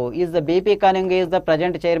కనుంగు is the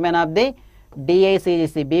present chairman of the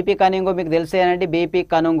DICGC. BP కనుంగు మీకు తెలిసేనండి. BP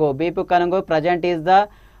కనుంగు present is the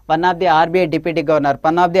one of the RBI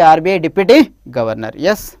deputy governor.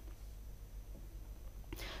 Yes,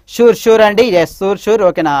 sure అండి. ఎస్, షూర్,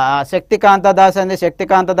 ఓకేనా. శక్తికాంత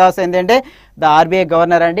దాస్ ఏంటంటే ద RBI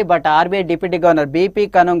గవర్నర్ అండి, but RBI deputy governor BP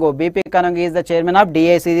కనుంగు is the chairman of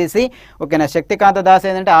DICGC, ఓకేనా. శక్తికాంత దాస్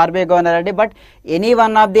ఏంటంటే RBI governor అండి, but any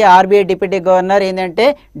one of the RBI deputy governor ఏంటంటే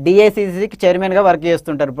DICGCకి చైర్మన్గా work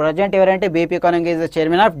చేస్తుంటారు. ప్రజెంట్ ఎవరంటే BP కనుంగు is the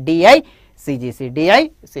chairman of DICGC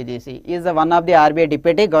is the one of the RBI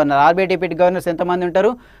deputy governor. RBI deputy governors ఎంతమంది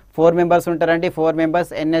ఉంటారు? 4 members ఉంటారండి. 4 members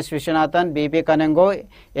NS Viswanathan, BP కనుంగు,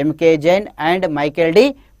 MK Jain and Michael D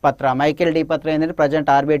Patra ఏంటంటే present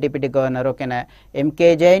RBI deputy governor, ఓకేనా. MK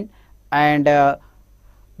Jain and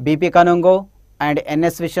BP కనుంగు and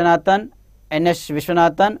NS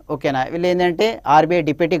Viswanathan, ఓకేనా. వీళ్ళు ఏంటంటే RBI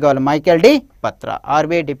deputy governor. Michael D Patra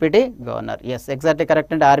RBI deputy governor. Yes, exactly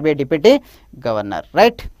correct అండి, RBI deputy governor.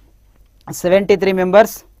 Right, 73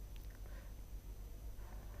 members.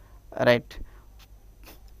 Right,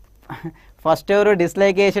 first ఎవరు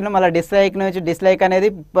dislike చేసిండు, మళ్ళీ dislike అనేది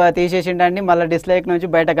తీసేసిండండి, మళ్ళీ డిస్లైక్ నుంచి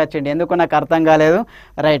బయటకు వచ్చిండు, ఎందుకు నాకు అర్థం కాలేదు.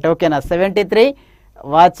 రైట్, ఓకేనా. 73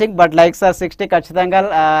 వాచింగ్ బట్ లైక్స్ ఆర్ 60. ఖచ్చితంగా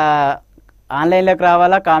ఆన్లైన్లోకి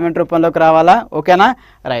రావాలా, కామెంట్ రూపంలోకి రావాలా, ఓకేనా.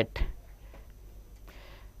 రైట్,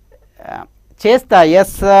 చేస్తా.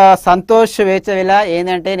 ఎస్, సంతోష్ వేచవిలా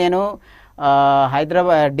ఏంటంటే నేను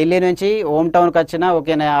హైదరాబాద్ ఢిల్లీ నుంచి హోమ్ టౌన్కి వచ్చిన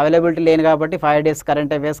ఓకేనా అవైలబిలిటీ లేని కాబట్టి 5 days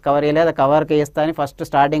కరెంట్ అఫేర్స్ కవర్ చేయలేదు, అది కవర్కి వేస్తా అని ఫస్ట్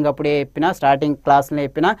స్టార్టింగ్ అప్పుడే చెప్పిన, స్టార్టింగ్ క్లాస్లో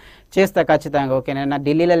చెప్పిన చేస్తా ఖచ్చితంగా ఓకేనా. నా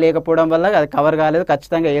ఢిల్లీలో లేకపోవడం వల్ల అది కవర్ కాలేదు,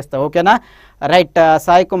 ఖచ్చితంగా చేస్తా ఓకేనా. రైట్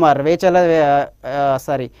సాయి కుమార్ వేచల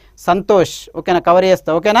సారీ సంతోష్ ఓకేనా కవర్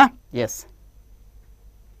చేస్తా ఓకేనా. ఎస్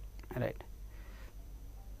రైట్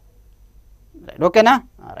రైట్ ఓకేనా.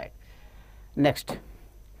 Right next,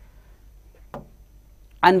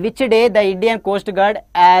 on which day the Indian Coast Guard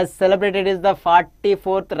as celebrated is the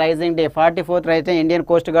 44th rising day. 44th rising Indian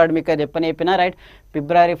Coast Guard మీకు చెప్పిన రైట్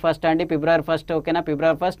February 1st అండి, February 1st ఓకేనా.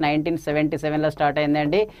 February 1st 1977లో start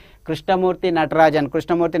అయిందండి. కృష్ణమూర్తి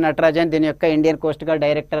నటరాజన్ దీని యొక్క Indian coast guard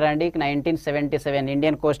director అండి. 1977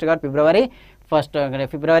 Indian coast guard February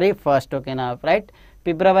 1st ఓకేనా right.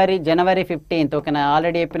 జనవరి 15th ఓకేనా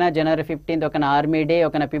ఆల్రెడీ చెప్పిన, జనవరి 15th ఓకేనా ఆర్మీ డే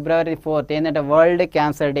ఓకేనా. February 4th ఏంటంటే world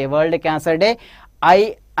cancer day. I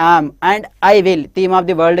am and I will, theme of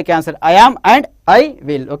the world cancer, I am and I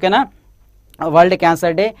will ఓకేనా world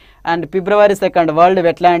cancer day. And February 2nd world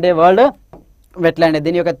wetland day,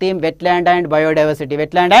 దీని యొక్క theme wetland and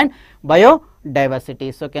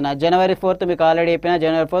బయోడైవర్సిటీస్ ఓకేనా. January 4th మీకు already చెప్పిన,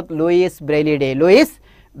 January 4th Louis Braille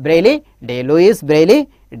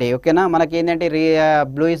day ఓకేనా. మనకి ఏంటంటే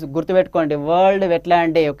Louis గుర్తుపెట్టుకోండి వరల్డ్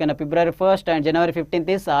వెట్లాండ్ డే ఓకేనా. February 1st and January 15th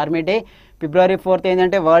is army day. February 4th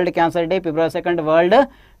ఏంటంటే world cancer day, February 2nd world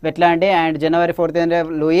wetland day and January 4th ఏంటంటే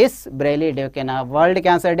Louis Braille day ఓకేనా. World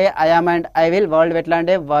cancer day, I am and I will, world wetland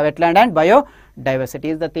and biodiversity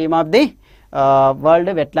is the theme of the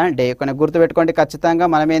world wetland day ఓకేనా. గుర్తుపెట్టుకోండి ఖచ్చితంగా.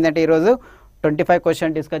 మనం ఏంటంటే ఈరోజు 25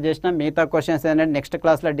 question discuss చేసినాం, మిగతా క్వశ్చన్స్ ఏంటంటే నెక్స్ట్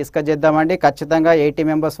క్లాస్లో డిస్కస్ చేద్దామండి. ఖచ్చితంగా 80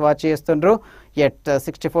 members వాచ్ చేస్తుండ్రు,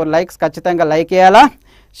 64 likes. ఖచ్చితంగా లైక్ చేయాలా,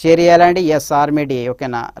 షేర్ చేయాలండి. ఎస్ ఆర్మీ డే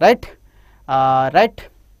ఓకేనా రైట్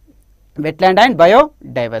వెట్లాండ్ అండ్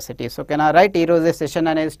బయోడైవర్సిటీస్ ఓకేనా రైట్. ఈరోజు సెషన్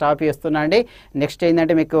అనేది స్టాప్ చేస్తున్నా అండి. నెక్స్ట్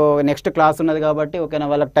ఏంటంటే మీకు నెక్స్ట్ క్లాస్ ఉన్నది కాబట్టి ఓకేనా,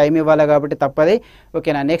 వాళ్ళకి టైం ఇవ్వాలి కాబట్టి తప్పది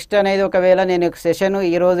ఓకేనా. నెక్స్ట్ అనేది ఒకవేళ నేను సెషన్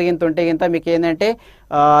ఈ రోజు గింత మీకు ఏంటంటే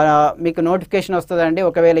మీకు నోటిఫికేషన్ వస్తుందండి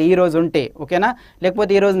ఒకవేళ ఈ రోజు ఉంటే ఓకేనా.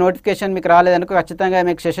 లేకపోతే ఈరోజు నోటిఫికేషన్ మీకు రాలేదనుకో ఖచ్చితంగా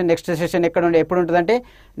మీకు నెక్స్ట్ సెషన్ ఎప్పుడు ఉంటుందంటే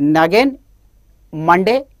అగైన్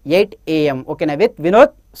మండే 8 AM ఓకేనా విత్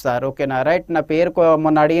వినోద్ సార్ ఓకేనా రైట్. నా పేరు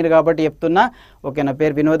మొన్న అడిగిన కాబట్టి చెప్తున్నా ఓకే, నా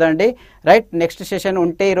పేరు వినోద్ అండి రైట్. నెక్స్ట్ సెషన్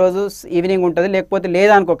ఉంటే ఈరోజు ఈవినింగ్ ఉంటుంది, లేకపోతే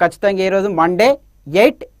లేదనుకో ఖచ్చితంగా ఈరోజు మండే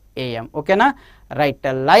 8 AM ఓకేనా right.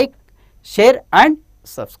 Like, share and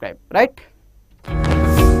subscribe right.